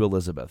onto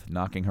Elizabeth,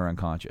 knocking her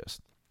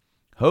unconscious.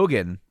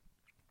 Hogan,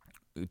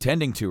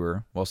 tending to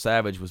her while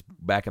Savage was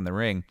back in the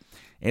ring,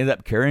 ended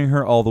up carrying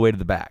her all the way to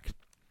the back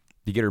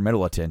to get her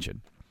medical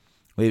attention,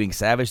 leaving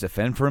Savage to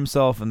fend for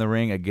himself in the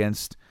ring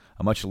against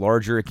a much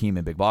larger Akeem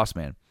and Big Boss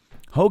Man.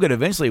 Hogan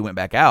eventually went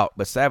back out,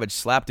 but Savage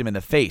slapped him in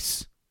the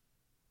face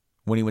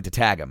when he went to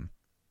tag him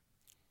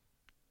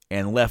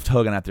and left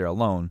Hogan out there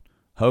alone.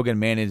 Hogan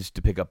managed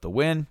to pick up the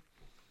win.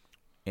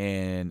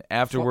 And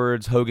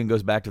afterwards, Hogan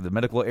goes back to the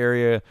medical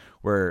area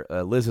where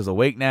Liz is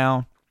awake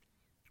now.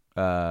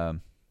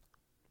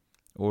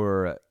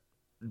 or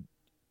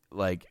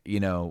like,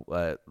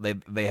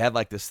 they had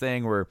like this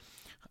thing where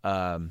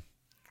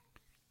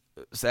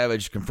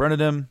Savage confronted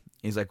him.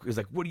 He's like,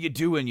 what are you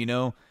doing?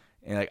 And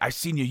like, I've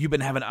seen you. You've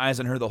been having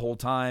eyes on her the whole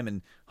time.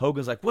 And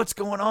Hogan's like, what's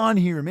going on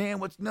here,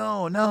 man?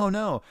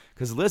 No.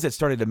 Because Liz had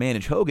started to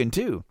manage Hogan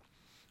too.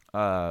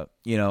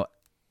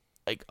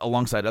 Like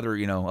alongside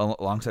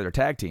their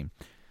tag team.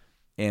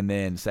 And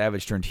then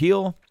Savage turned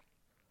heel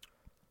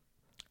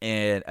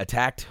and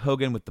attacked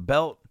Hogan with the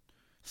belt,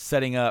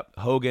 setting up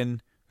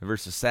Hogan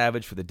versus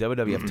Savage for the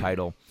WWF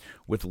title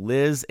with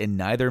Liz in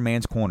neither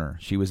man's corner.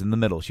 She was in the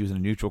middle. She was in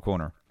a neutral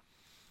corner.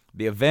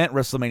 The event,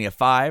 WrestleMania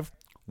 5,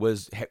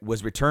 was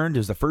returned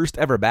as the first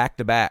ever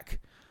back-to-back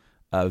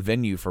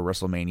venue for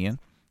WrestleMania.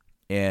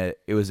 And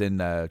it was in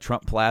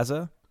Trump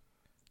Plaza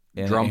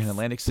in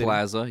Atlantic City.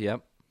 Plaza,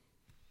 yep.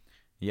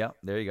 Yep,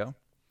 there you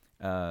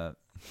go.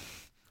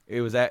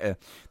 It was at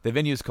the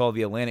venue is called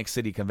the Atlantic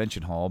City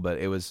Convention Hall, but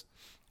it was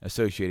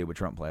associated with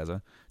Trump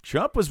Plaza.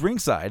 Trump was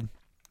ringside,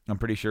 I'm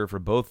pretty sure, for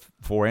both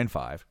 4 and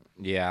 5.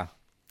 Yeah.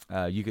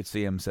 You could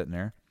see him sitting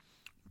there.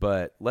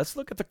 But let's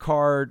look at the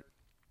card.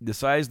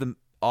 Besides the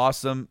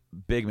awesome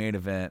big main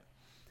event,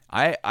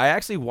 I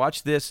actually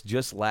watched this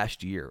just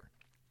last year.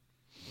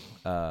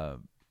 The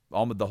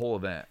whole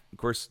event. Of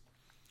course,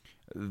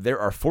 there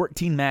are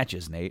 14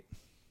 matches, Nate.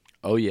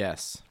 Oh,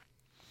 yes.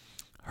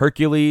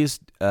 Hercules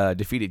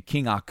defeated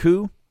King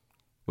Haku,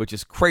 which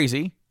is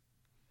crazy,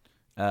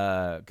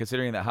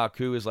 considering that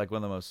Haku is like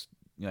one of the most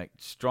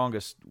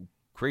strongest,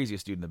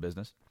 craziest dude in the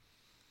business.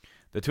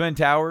 The Twin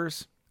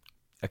Towers,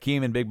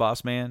 Akeem and Big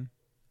Boss Man,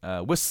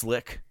 with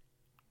Slick,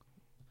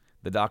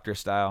 the Doctor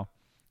style,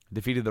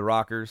 defeated the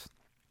Rockers,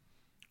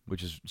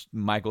 which is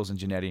Michaels and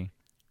Jannetty.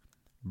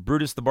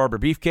 Brutus the Barber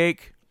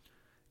Beefcake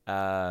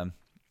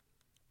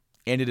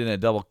ended in a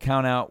double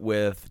countout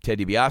with Ted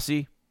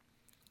DiBiase.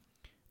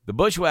 The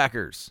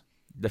Bushwhackers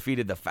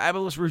defeated the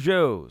Fabulous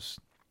Rougeaus.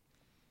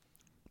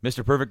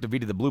 Mr. Perfect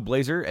defeated the Blue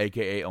Blazer,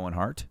 a.k.a. Owen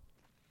Hart.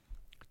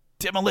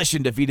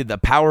 Demolition defeated the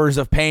Powers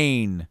of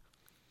Pain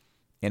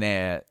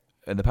and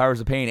the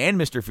Powers of Pain and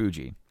Mr.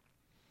 Fuji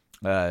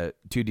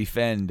to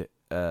defend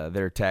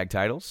their tag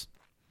titles.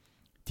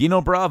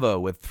 Dino Bravo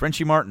with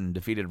Frenchie Martin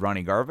defeated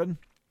Ronnie Garvin.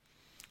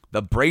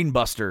 The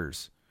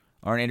Brainbusters,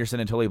 Arn Anderson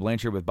and Tully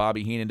Blanchard with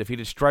Bobby Heenan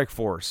defeated Strike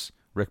Force,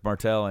 Rick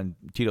Martel and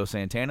Tito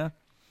Santana.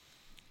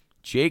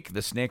 Jake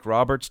the Snake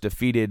Roberts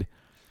defeated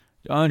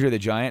Andre the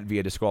Giant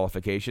via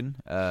disqualification.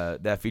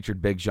 That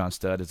featured Big John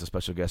Studd as a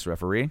special guest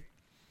referee.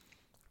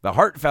 The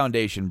Hart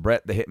Foundation,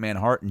 Bret the Hitman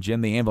Hart and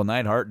Jim the Anvil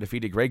Neidhart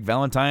defeated Greg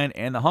Valentine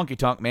and the Honky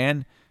Tonk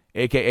Man,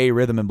 a.k.a.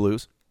 Rhythm and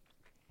Blues,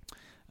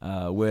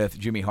 with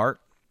Jimmy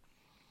Hart.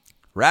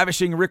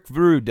 Ravishing Rick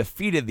Rude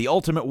defeated the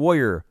Ultimate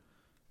Warrior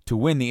to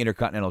win the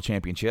Intercontinental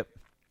Championship.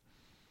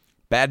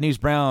 Bad News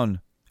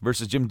Brown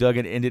versus Jim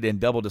Duggan ended in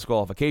double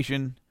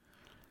disqualification.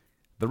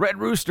 The Red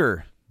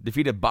Rooster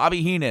defeated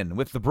Bobby Heenan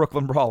with the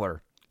Brooklyn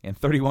Brawler in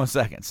 31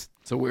 seconds.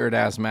 It's a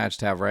weird-ass match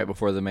to have right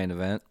before the main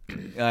event.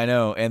 I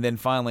know. And then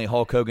finally,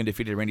 Hulk Hogan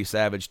defeated Randy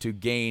Savage to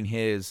gain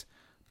his,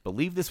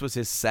 believe this was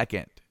his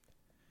second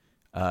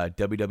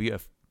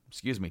WWF,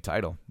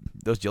 title.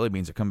 Those jelly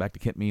beans have come back to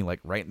hit me like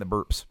right in the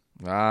burps.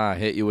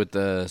 Hit you with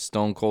the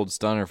Stone Cold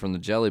Stunner from the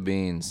jelly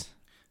beans.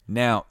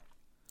 Now,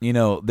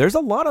 there's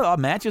a lot of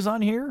matches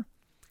on here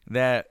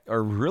that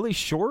are really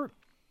short.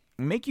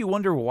 Make you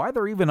wonder why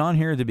they're even on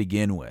here to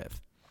begin with.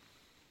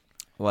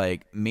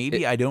 Like,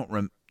 maybe I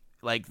don't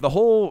like the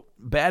whole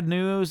Bad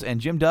News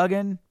and Jim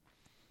Duggan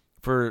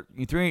for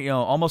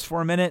almost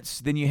 4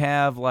 minutes. Then you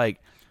have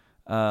like,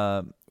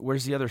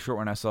 where's the other short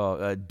one I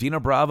saw? Dino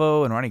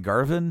Bravo and Ronnie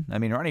Garvin. I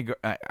mean,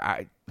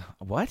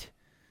 what?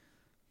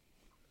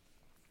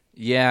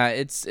 Yeah,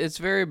 it's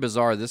very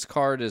bizarre. This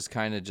card is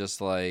kind of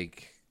just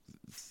like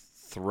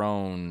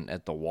thrown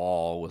at the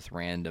wall with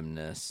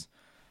randomness.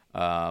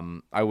 I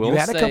will say, you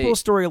had a couple of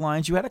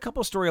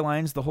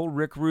storylines. The whole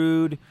Rick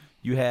Rude.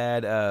 You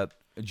had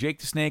Jake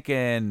the Snake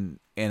and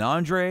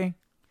Andre,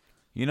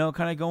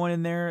 kind of going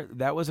in there.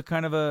 That was a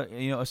kind of a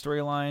a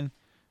storyline.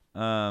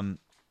 So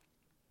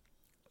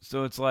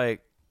it's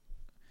like,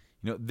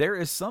 there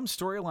is some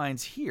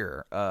storylines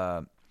here.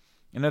 And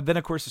then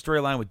of course the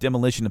storyline with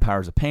Demolition, the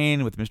Powers of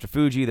Pain with Mr.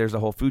 Fuji. There's a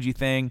whole Fuji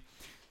thing,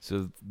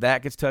 so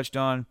that gets touched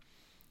on.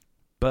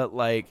 But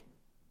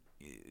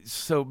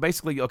so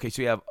basically, okay,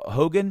 so you have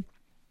Hogan,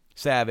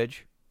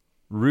 Savage,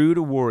 Rude,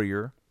 a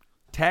Warrior,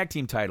 tag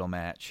team title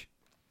match,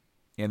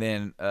 and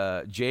then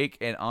Jake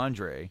and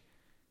Andre.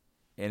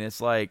 And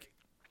it's like,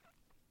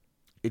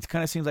 it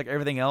kind of seems like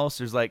everything else,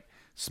 there's like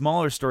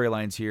smaller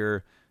storylines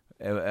here,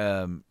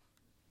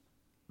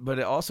 but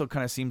it also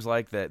kind of seems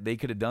like that they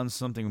could have done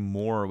something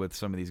more with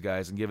some of these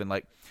guys and given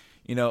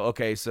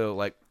okay, so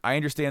like I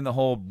understand the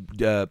whole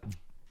the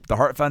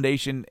Hart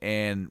Foundation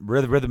and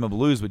Rhythm and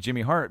Blues with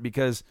Jimmy Hart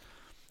because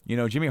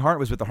Jimmy Hart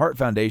was with the Hart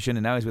Foundation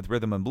and now he's with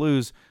Rhythm and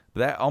Blues, but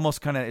that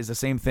almost kind of is the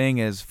same thing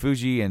as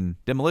Fuji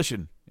and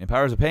Demolition and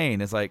Powers of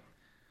Pain. It's like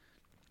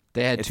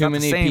they had too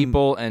many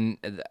people, and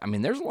I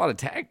mean there's a lot of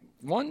tag.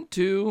 1,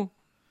 2,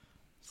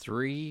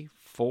 3,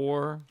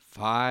 4,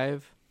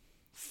 5.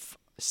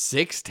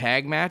 6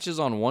 tag matches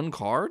on one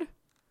card?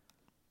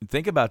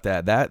 Think about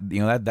that.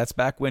 That's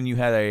back when you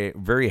had a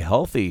very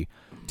healthy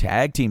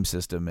tag team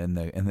system in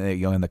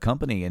the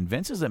company, and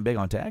Vince isn't big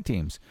on tag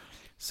teams.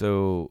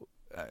 So,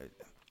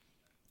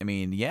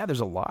 there's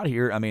a lot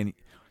here. I mean,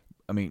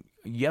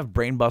 you have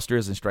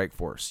Brainbusters and Strike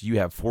Force. You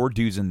have 4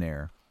 dudes in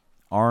there: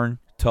 Arn,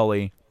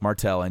 Tully,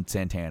 Martel, and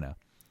Santana.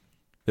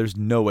 There's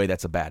no way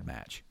that's a bad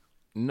match.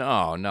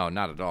 No,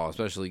 not at all.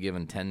 Especially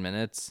given 10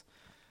 minutes.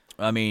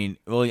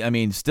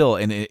 Still,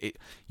 and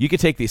you could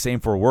take these same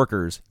 4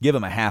 workers, give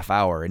them a half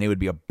hour, and it would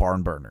be a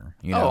barn burner.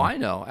 Oh, I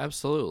know,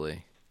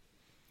 absolutely.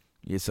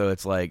 Yeah, so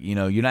it's like,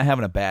 you're not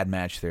having a bad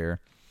match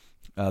there.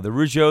 The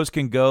Rougeaus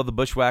can go. The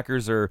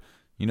Bushwhackers are,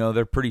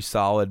 they're pretty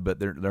solid, but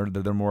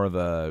they're more of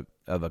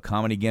a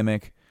comedy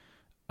gimmick.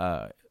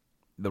 The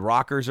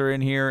Rockers are in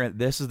here.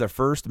 This is their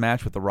first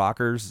match with the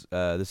Rockers.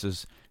 This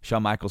is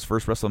Shawn Michaels'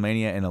 first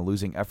WrestleMania in a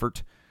losing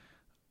effort.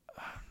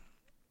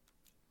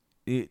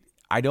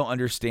 I don't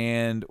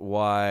understand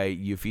why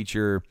you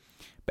feature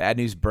Bad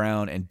News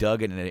Brown and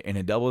Duggan in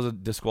a double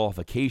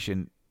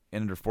disqualification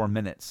in under 4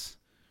 minutes.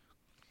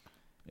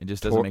 It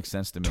just doesn't make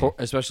sense to me.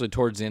 Especially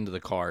towards the end of the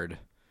card.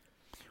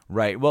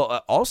 Right.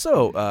 Well,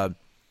 also,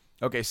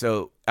 okay,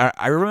 so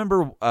I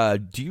remember,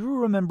 do you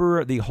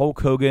remember the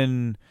Hulk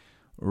Hogan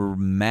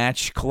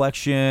match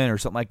collection or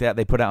something like that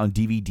they put out on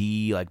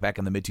DVD like back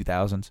in the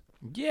mid-2000s?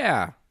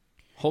 Yeah.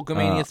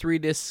 Hulkamania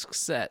 3-disc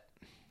set.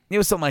 It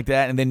was something like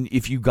that, and then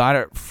if you got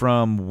it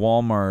from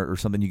Walmart or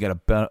something, you got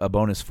a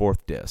bonus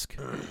 4th disc.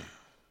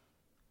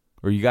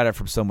 Or you got it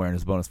from somewhere and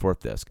it's a bonus 4th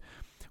disc.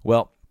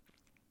 Well,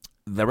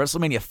 the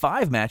WrestleMania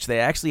 5 match, they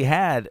actually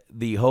had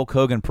the Hulk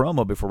Hogan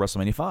promo before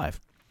WrestleMania 5.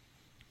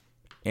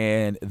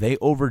 And they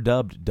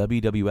overdubbed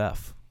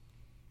WWF.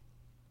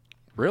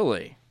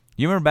 Really?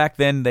 You remember back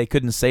then they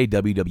couldn't say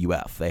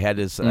WWF. They had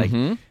this like,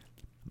 man,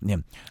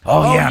 here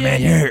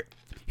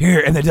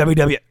in the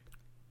WWF.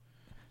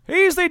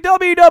 He's the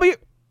WW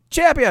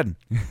champion.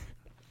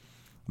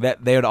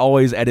 That they would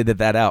always edited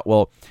that out.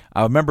 Well,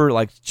 I remember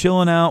like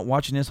chilling out,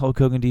 watching this Hulk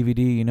Hogan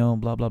DVD,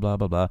 blah blah blah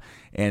blah blah,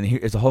 and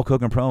here's a Hulk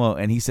Hogan promo,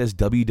 and he says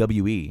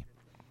WWE,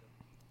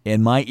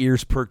 and my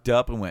ears perked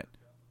up and went,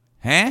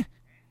 huh?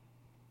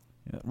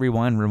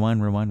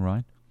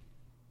 Rewind.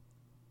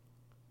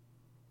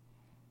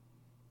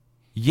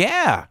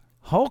 Yeah,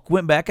 Hulk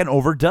went back and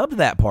overdubbed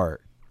that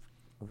part.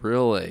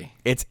 Really?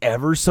 It's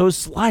ever so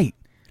slight.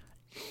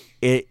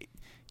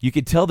 You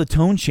could tell the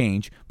tone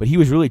change, but he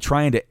was really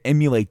trying to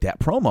emulate that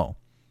promo.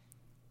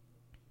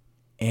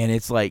 And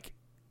it's like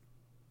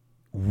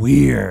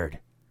weird.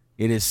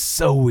 It is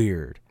so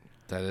weird.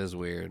 That is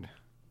weird.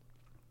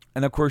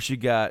 And of course you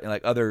got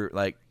like other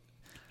like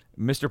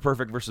Mr.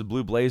 Perfect versus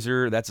Blue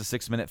Blazer. That's a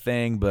 6-minute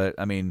thing, but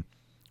I mean,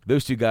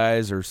 those two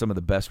guys are some of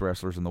the best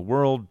wrestlers in the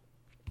world.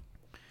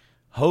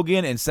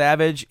 Hogan and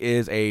Savage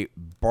is a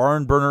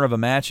barn burner of a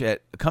match I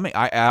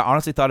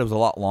honestly thought it was a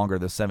lot longer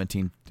than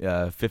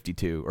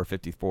 1752 or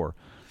 54.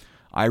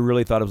 I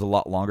really thought it was a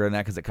lot longer than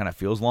that because it kind of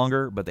feels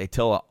longer, but they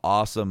tell an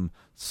awesome,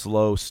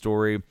 slow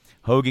story.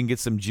 Hogan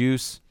gets some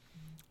juice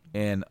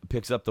and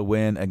picks up the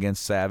win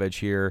against Savage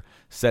here,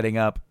 setting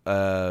up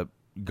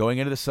going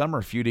into the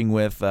summer, feuding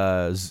with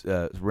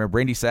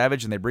Randy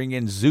Savage, and they bring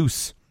in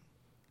Zeus.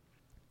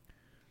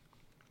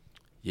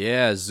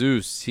 Yeah,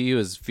 Zeus. He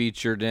was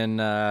featured in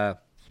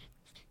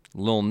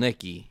Lil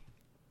Nicky.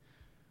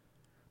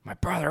 My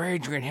brother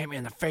Adrian hit me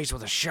in the face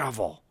with a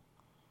shovel.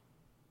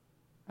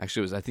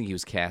 Actually, I think he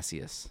was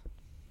Cassius.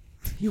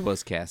 He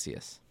was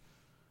Cassius.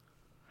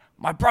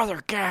 My brother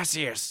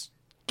Cassius,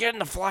 get in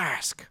the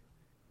flask.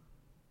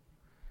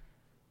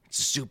 It's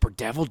a super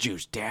devil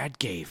juice Dad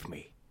gave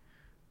me.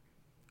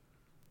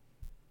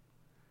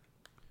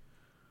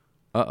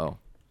 Uh-oh.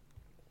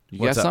 You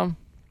What's got up? some?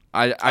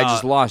 I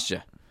just lost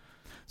you.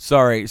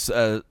 Sorry,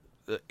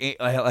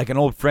 like an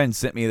old friend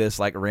sent me this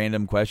like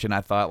random question.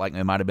 I thought like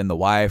it might have been the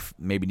wife,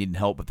 maybe needing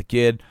help with the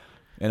kid,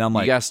 and I'm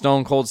like, you got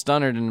Stone Cold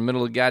Stunnered in the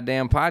middle of the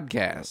goddamn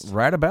podcast.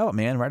 Right about,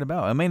 man, right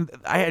about. I mean,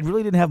 I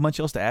really didn't have much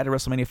else to add to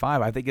WrestleMania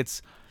 5. I think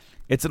it's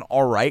an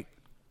all right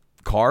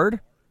card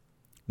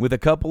with a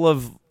couple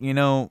of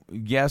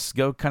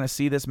go kind of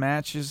see this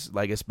matches,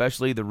 like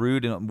especially the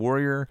Rude and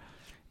Warrior.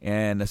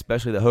 And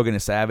especially the Hogan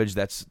and Savage,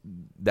 that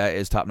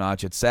is top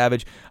notch. It's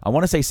Savage. I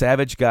want to say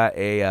Savage got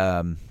a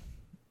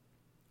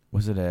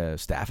was it a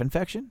staph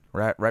infection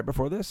right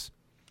before this?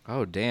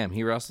 Oh damn,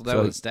 he wrestled out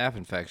with a staph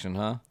infection,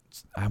 huh?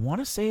 I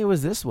want to say it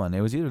was this one.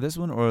 It was either this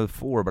one or the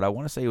 4, but I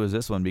want to say it was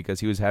this one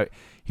because he was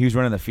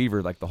running the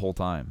fever like the whole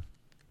time,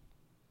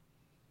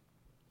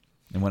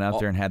 and went out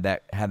there and had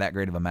that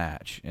great of a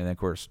match. And of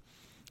course,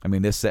 I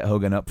mean, this set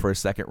Hogan up for a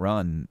second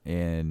run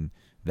and.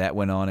 That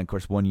went on, and of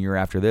course, 1 year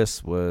after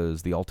this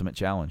was the Ultimate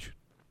Challenge.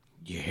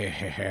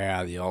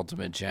 Yeah, the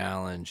Ultimate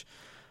Challenge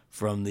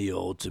from the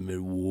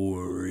Ultimate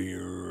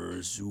Warrior.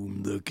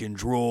 Assume the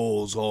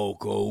controls,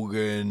 Hulk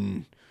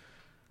Hogan.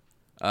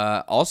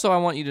 Also, I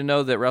want you to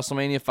know that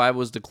WrestleMania 5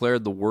 was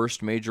declared the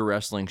worst major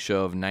wrestling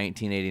show of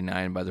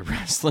 1989 by the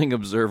Wrestling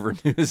Observer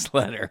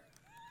newsletter.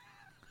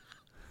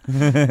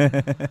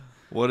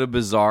 What a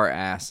bizarre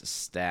ass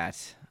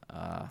stat.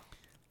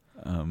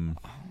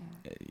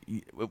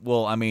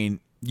 Well, I mean,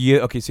 yeah.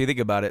 Okay, so you think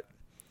about it.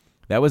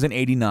 That was in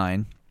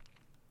 '89,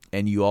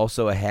 and you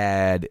also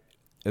had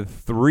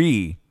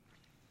 3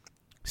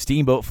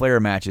 Steamboat Flair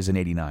matches in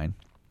 '89.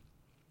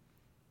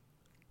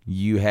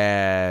 You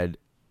had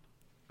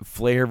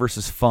Flair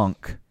versus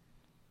Funk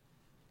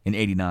in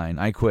 '89.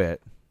 I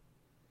Quit.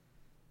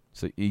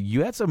 So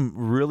you had some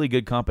really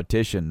good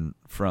competition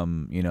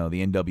from, the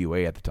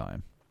NWA at the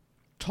time.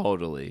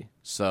 Totally.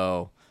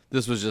 So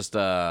this was just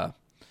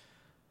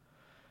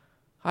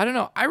I don't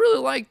know. I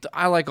like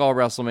all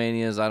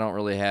WrestleManias. I don't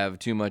really have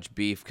too much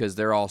beef because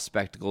they're all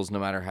spectacles no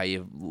matter how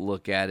you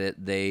look at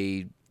it.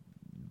 They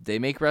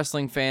make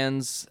wrestling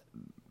fans,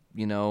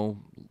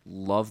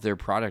 love their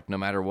product no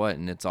matter what,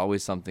 and it's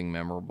always something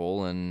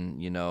memorable.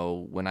 And,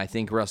 when I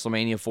think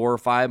WrestleMania 4 or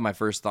 5, my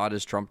first thought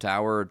is Trump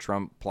Tower or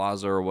Trump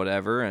Plaza or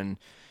whatever. And,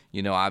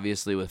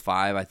 obviously with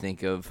 5, I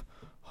think of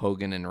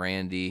Hogan and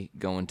Randy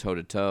going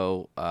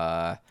toe-to-toe.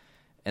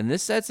 And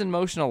this sets in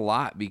motion a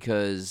lot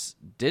because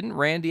didn't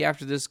Randy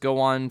after this go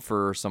on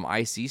for some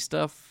IC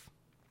stuff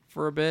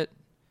for a bit?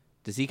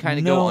 Does he kind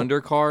of go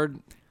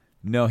undercard?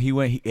 No, he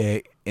went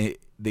to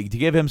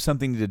give him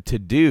something to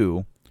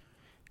do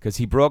because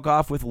he broke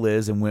off with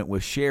Liz and went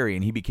with Sherry,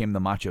 and he became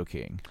the Macho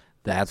King.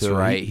 That's so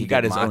right. He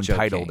got his own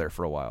title King there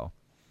for a while.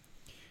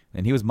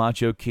 And he was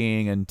Macho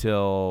King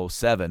until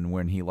 7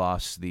 when he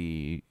lost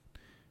the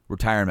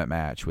retirement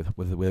match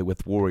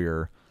with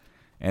Warrior.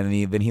 And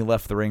then he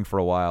left the ring for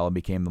a while and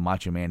became the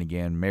Macho Man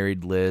again.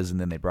 Married Liz, and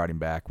then they brought him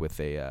back with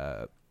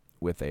a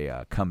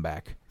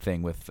comeback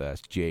thing with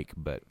Jake.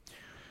 But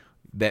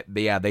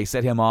they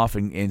set him off,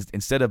 and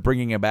instead of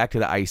bringing him back to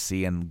the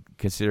IC and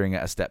considering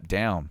it a step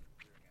down,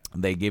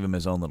 they gave him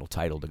his own little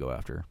title to go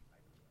after.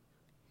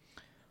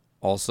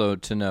 Also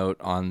to note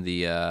on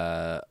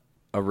the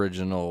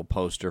original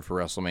poster for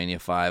WrestleMania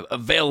 5,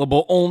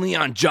 available only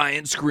on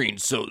giant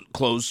screens, so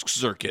closed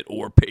circuit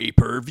or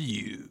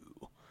pay-per-view.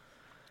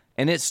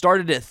 And it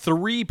started at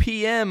 3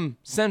 p.m.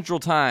 Central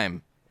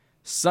Time,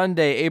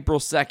 Sunday, April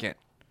 2nd.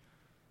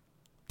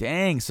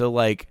 Dang, so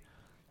like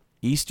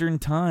Eastern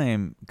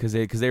Time, because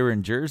they were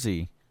in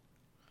Jersey.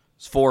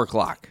 It's 4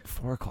 o'clock.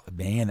 4 o'clock.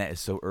 Man, that is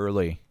so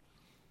early.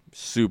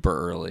 Super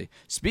early.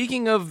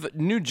 Speaking of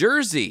New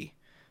Jersey,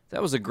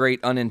 that was a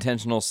great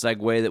unintentional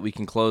segue that we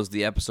can close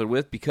the episode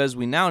with because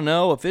we now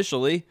know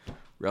officially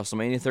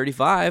WrestleMania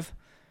 35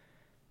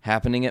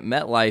 happening at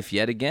MetLife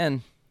yet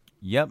again.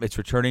 Yep, it's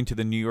returning to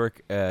the New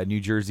York, New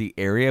Jersey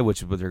area,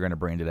 which is what they're going to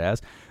brand it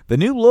as. The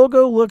new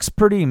logo looks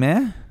pretty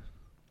meh.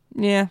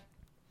 Yeah.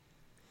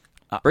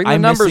 Bring the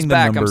numbers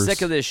back. I'm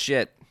sick of this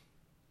shit.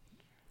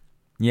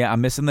 Yeah, I'm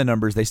missing the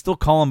numbers. They still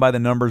call them by the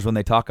numbers when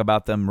they talk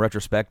about them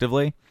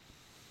retrospectively.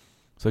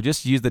 So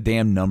just use the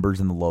damn numbers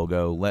in the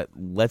logo.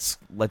 Let's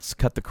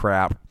cut the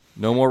crap.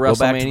 No more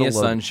WrestleMania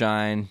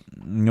Sunshine.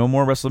 No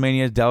more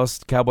WrestleMania Dallas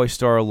Cowboy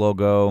Star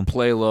logo.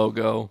 Play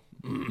logo.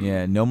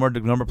 Yeah, no more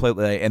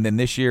play. And then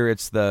this year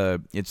it's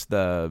the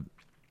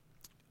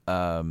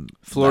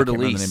Fleur de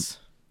Lis.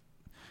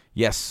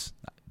 Yes,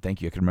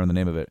 thank you. I can remember the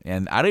name of it,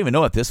 and I don't even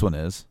know what this one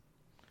is.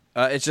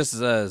 It's just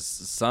a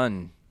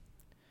sun.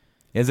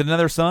 Is it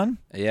another sun?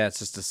 Yeah, it's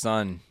just a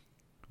sun.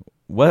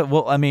 What?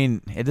 Well, I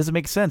mean, it doesn't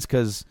make sense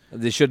because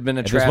they should have been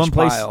a trash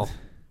pile.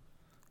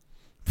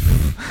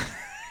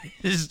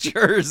 It's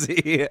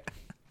Jersey.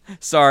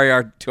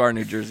 Sorry to our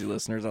New Jersey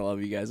listeners. I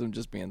love you guys. I'm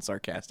just being a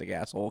sarcastic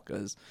asshole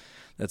because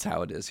that's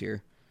how it is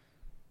here.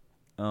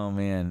 Oh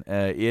man,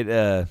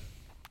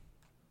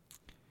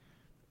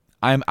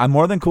 I'm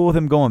more than cool with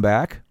him going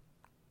back,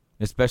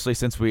 especially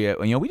since we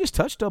just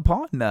touched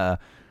upon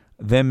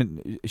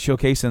them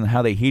showcasing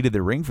how they heated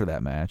the ring for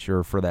that match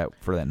or for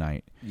that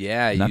night.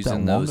 Yeah,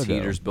 using those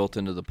heaters built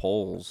into the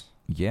poles.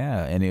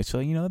 Yeah, and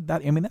so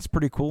that's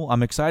pretty cool.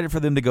 I'm excited for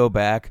them to go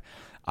back.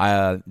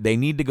 They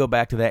need to go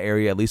back to that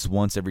area at least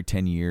once every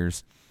 10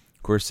 years.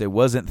 Of course, it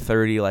wasn't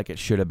 30 like it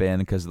should have been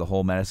because of the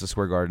whole Madison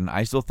Square Garden.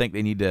 I still think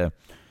they need to.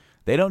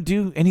 They don't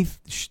do any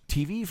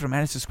TV from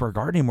Madison Square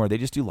Garden anymore. They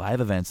just do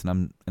live events,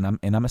 and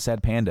I'm a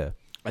sad panda.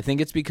 I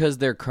think it's because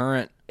their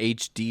current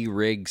HD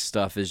rig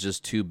stuff is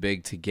just too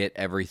big to get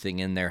everything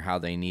in there how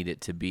they need it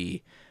to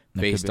be.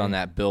 Based on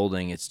that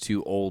building, it's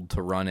too old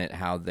to run it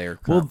how their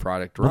current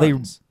product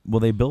runs.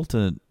 They built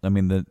the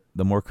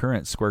more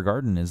current Square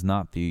Garden is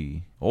not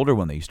the older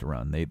one they used to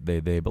run. They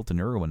built a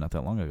newer one not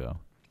that long ago.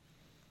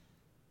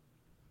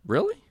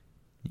 Really?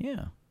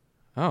 Yeah.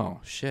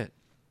 Oh, shit.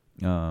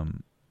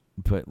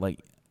 But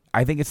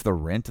I think it's the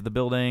rent of the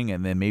building,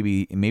 and then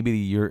maybe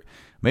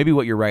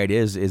what you're right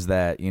is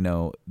that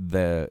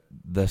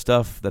the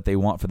stuff that they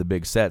want for the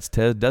big sets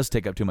does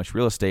take up too much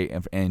real estate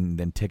and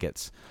then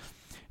tickets,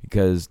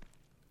 because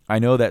I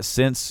know that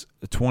since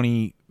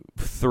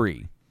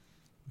 23,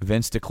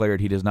 Vince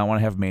declared he does not want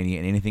to have Mania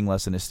in anything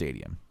less than a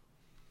stadium.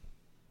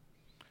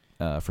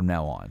 From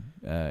now on,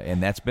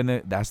 and that's been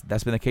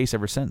the case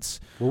ever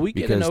since. Will we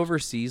get an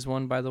overseas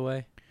one, by the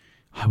way?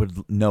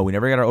 No, we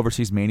never got our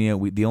overseas Mania.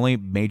 The only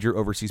major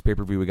overseas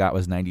pay-per-view we got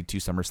was 92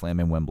 SummerSlam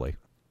in Wembley.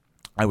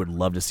 I would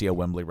love to see a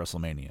Wembley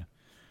WrestleMania.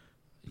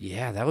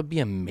 Yeah, that would be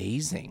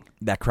amazing.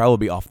 That crowd would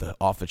be off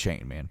the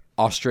chain, man.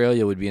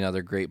 Australia would be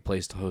another great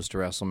place to host a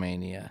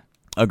WrestleMania.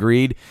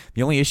 Agreed.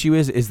 The only issue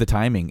is the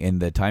timing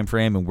and the time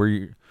frame, and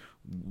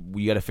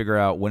we got to figure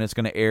out when it's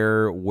going to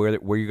air, where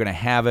you're going to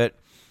have it,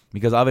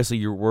 because obviously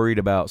you're worried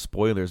about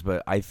spoilers.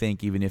 But I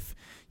think even if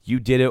you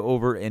did it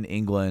over in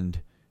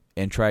England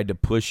and tried to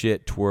push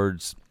it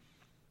towards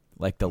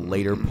like the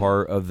later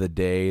part of the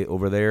day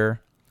over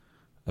there,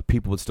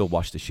 people would still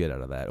watch the shit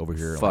out of that over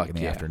here like in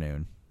the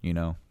afternoon. You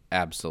know.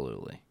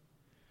 Absolutely.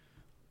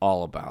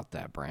 All about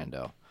that,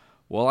 Brando.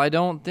 Well, I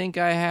don't think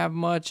I have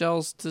much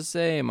else to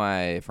say,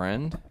 my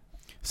friend.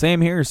 Same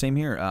here.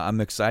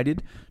 I'm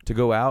excited to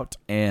go out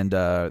and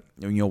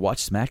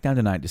watch SmackDown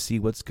tonight to see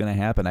what's going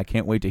to happen. I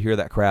can't wait to hear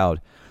that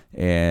crowd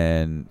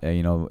and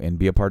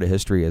be a part of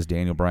history as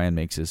Daniel Bryan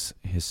makes his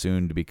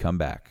soon-to-be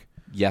comeback.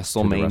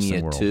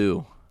 Yeselmania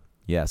 2.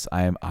 Yes,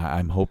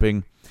 I'm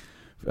hoping...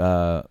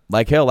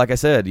 like hell, like I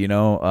said,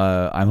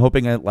 I'm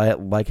hoping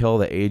like hell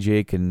that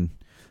AJ can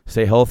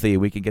stay healthy.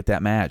 We can get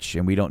that match,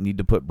 and we don't need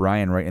to put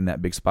Bryan right in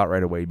that big spot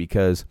right away,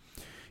 because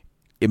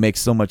it makes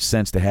so much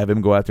sense to have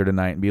him go out there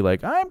tonight and be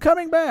like, I'm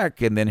coming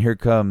back, and then here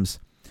comes,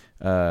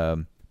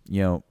 Yepplemania,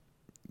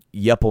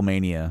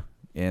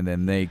 and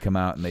then they come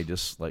out and they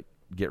just like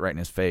get right in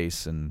his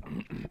face, and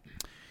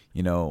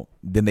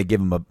then they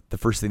give him the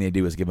first thing they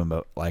do is give him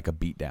a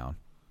beat down.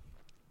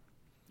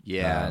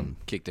 Yeah, and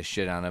kick the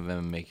shit out of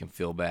him, make him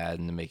feel bad,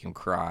 and then make him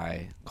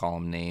cry, call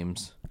him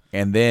names.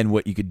 And then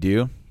what you could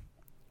do,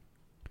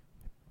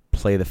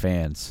 play the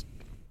fans.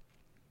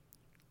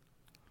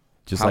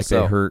 Just like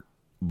they hurt,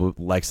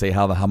 like say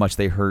how much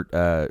they hurt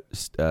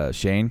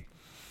Shane.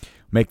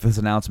 Make this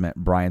announcement,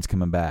 Bryan's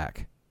coming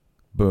back.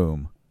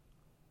 Boom.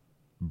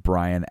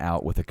 Bryan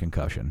out with a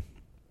concussion.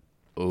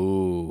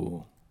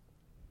 Ooh.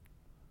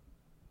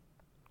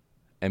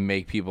 And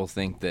make people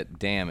think that,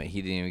 damn it,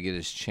 he didn't even get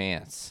his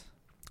chance.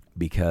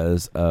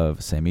 Because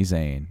of Sami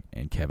Zayn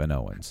and Kevin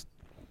Owens.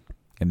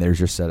 And there's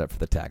your setup for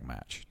the tag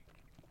match.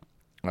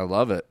 I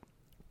love it.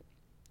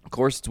 Of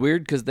course, it's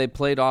weird because they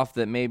played off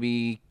that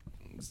maybe,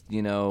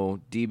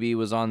 DB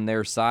was on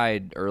their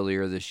side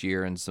earlier this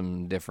year and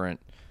some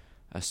different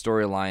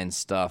storyline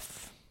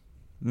stuff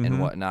and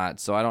whatnot.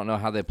 So I don't know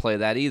how they play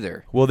that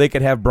either. Well, they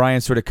could have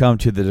Bryan sort of come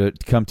to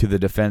the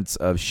defense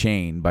of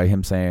Shane by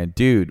him saying,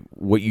 dude,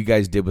 what you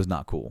guys did was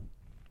not cool.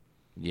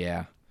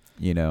 Yeah.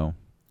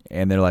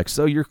 And they're like,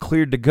 so you're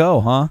cleared to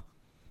go, huh?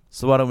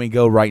 So why don't we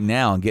go right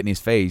now and get in his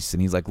face?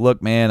 And he's like,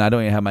 look, man, I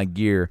don't even have my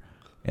gear.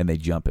 And they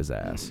jump his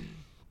ass.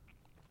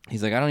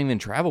 He's like, I don't even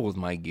travel with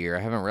my gear. I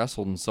haven't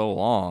wrestled in so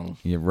long.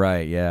 You're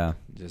right, yeah.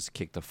 Just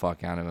kick the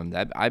fuck out of him.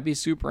 I'd be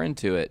super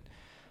into it.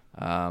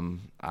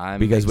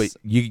 Because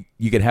you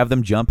could have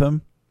them jump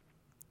him,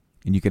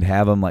 and you could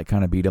have him like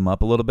kind of beat him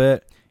up a little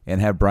bit, and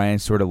have Bryan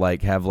sort of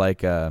like have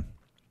like a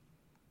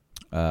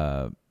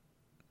little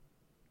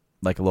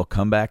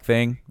comeback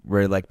thing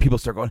where like people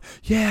start going,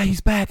 yeah, he's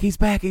back. He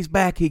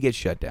gets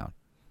shut down.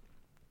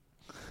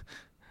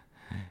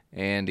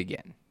 And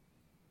again.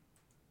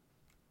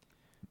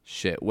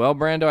 Shit. Well,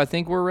 Brando, I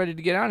think we're ready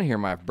to get out of here,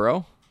 my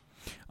bro.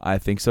 I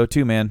think so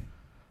too, man.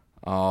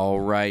 All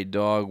right,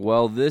 dog.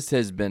 Well, this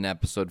has been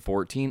episode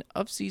 14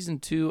 of season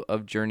 2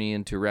 of Journey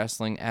into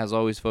Wrestling. As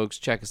always, folks,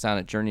 check us out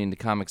at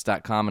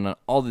journeyintocomics.com and on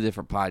all the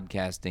different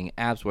podcasting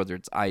apps, whether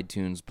it's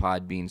iTunes,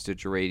 Podbean,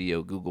 Stitcher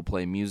Radio, Google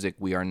Play Music.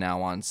 We are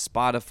now on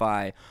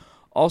Spotify.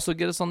 Also,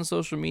 get us on the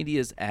social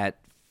medias at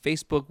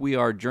Facebook. We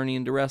are Journey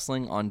into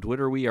Wrestling. On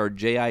Twitter, we are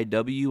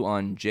JIW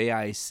on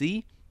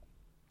JIC.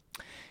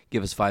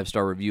 Give us a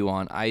 5-star review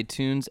on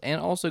iTunes, and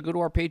also go to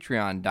our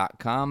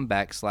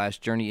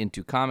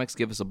patreon.com/journeyintocomics.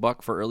 Give us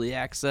 $1 for early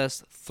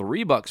access,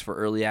 $3 for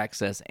early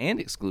access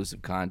and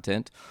exclusive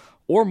content,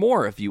 or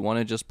more if you want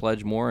to just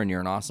pledge more and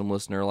you're an awesome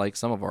listener like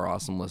some of our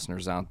awesome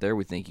listeners out there.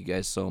 We thank you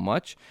guys so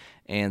much,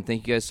 and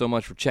thank you guys so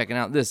much for checking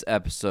out this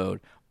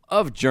episode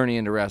of Journey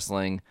into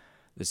Wrestling.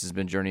 This has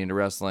been Journey into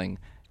Wrestling,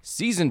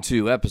 Season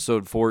 2,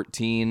 Episode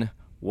 14.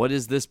 What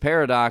is this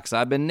paradox?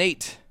 I've been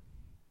Nate.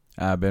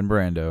 I've been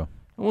Brando.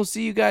 And we'll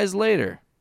see you guys later.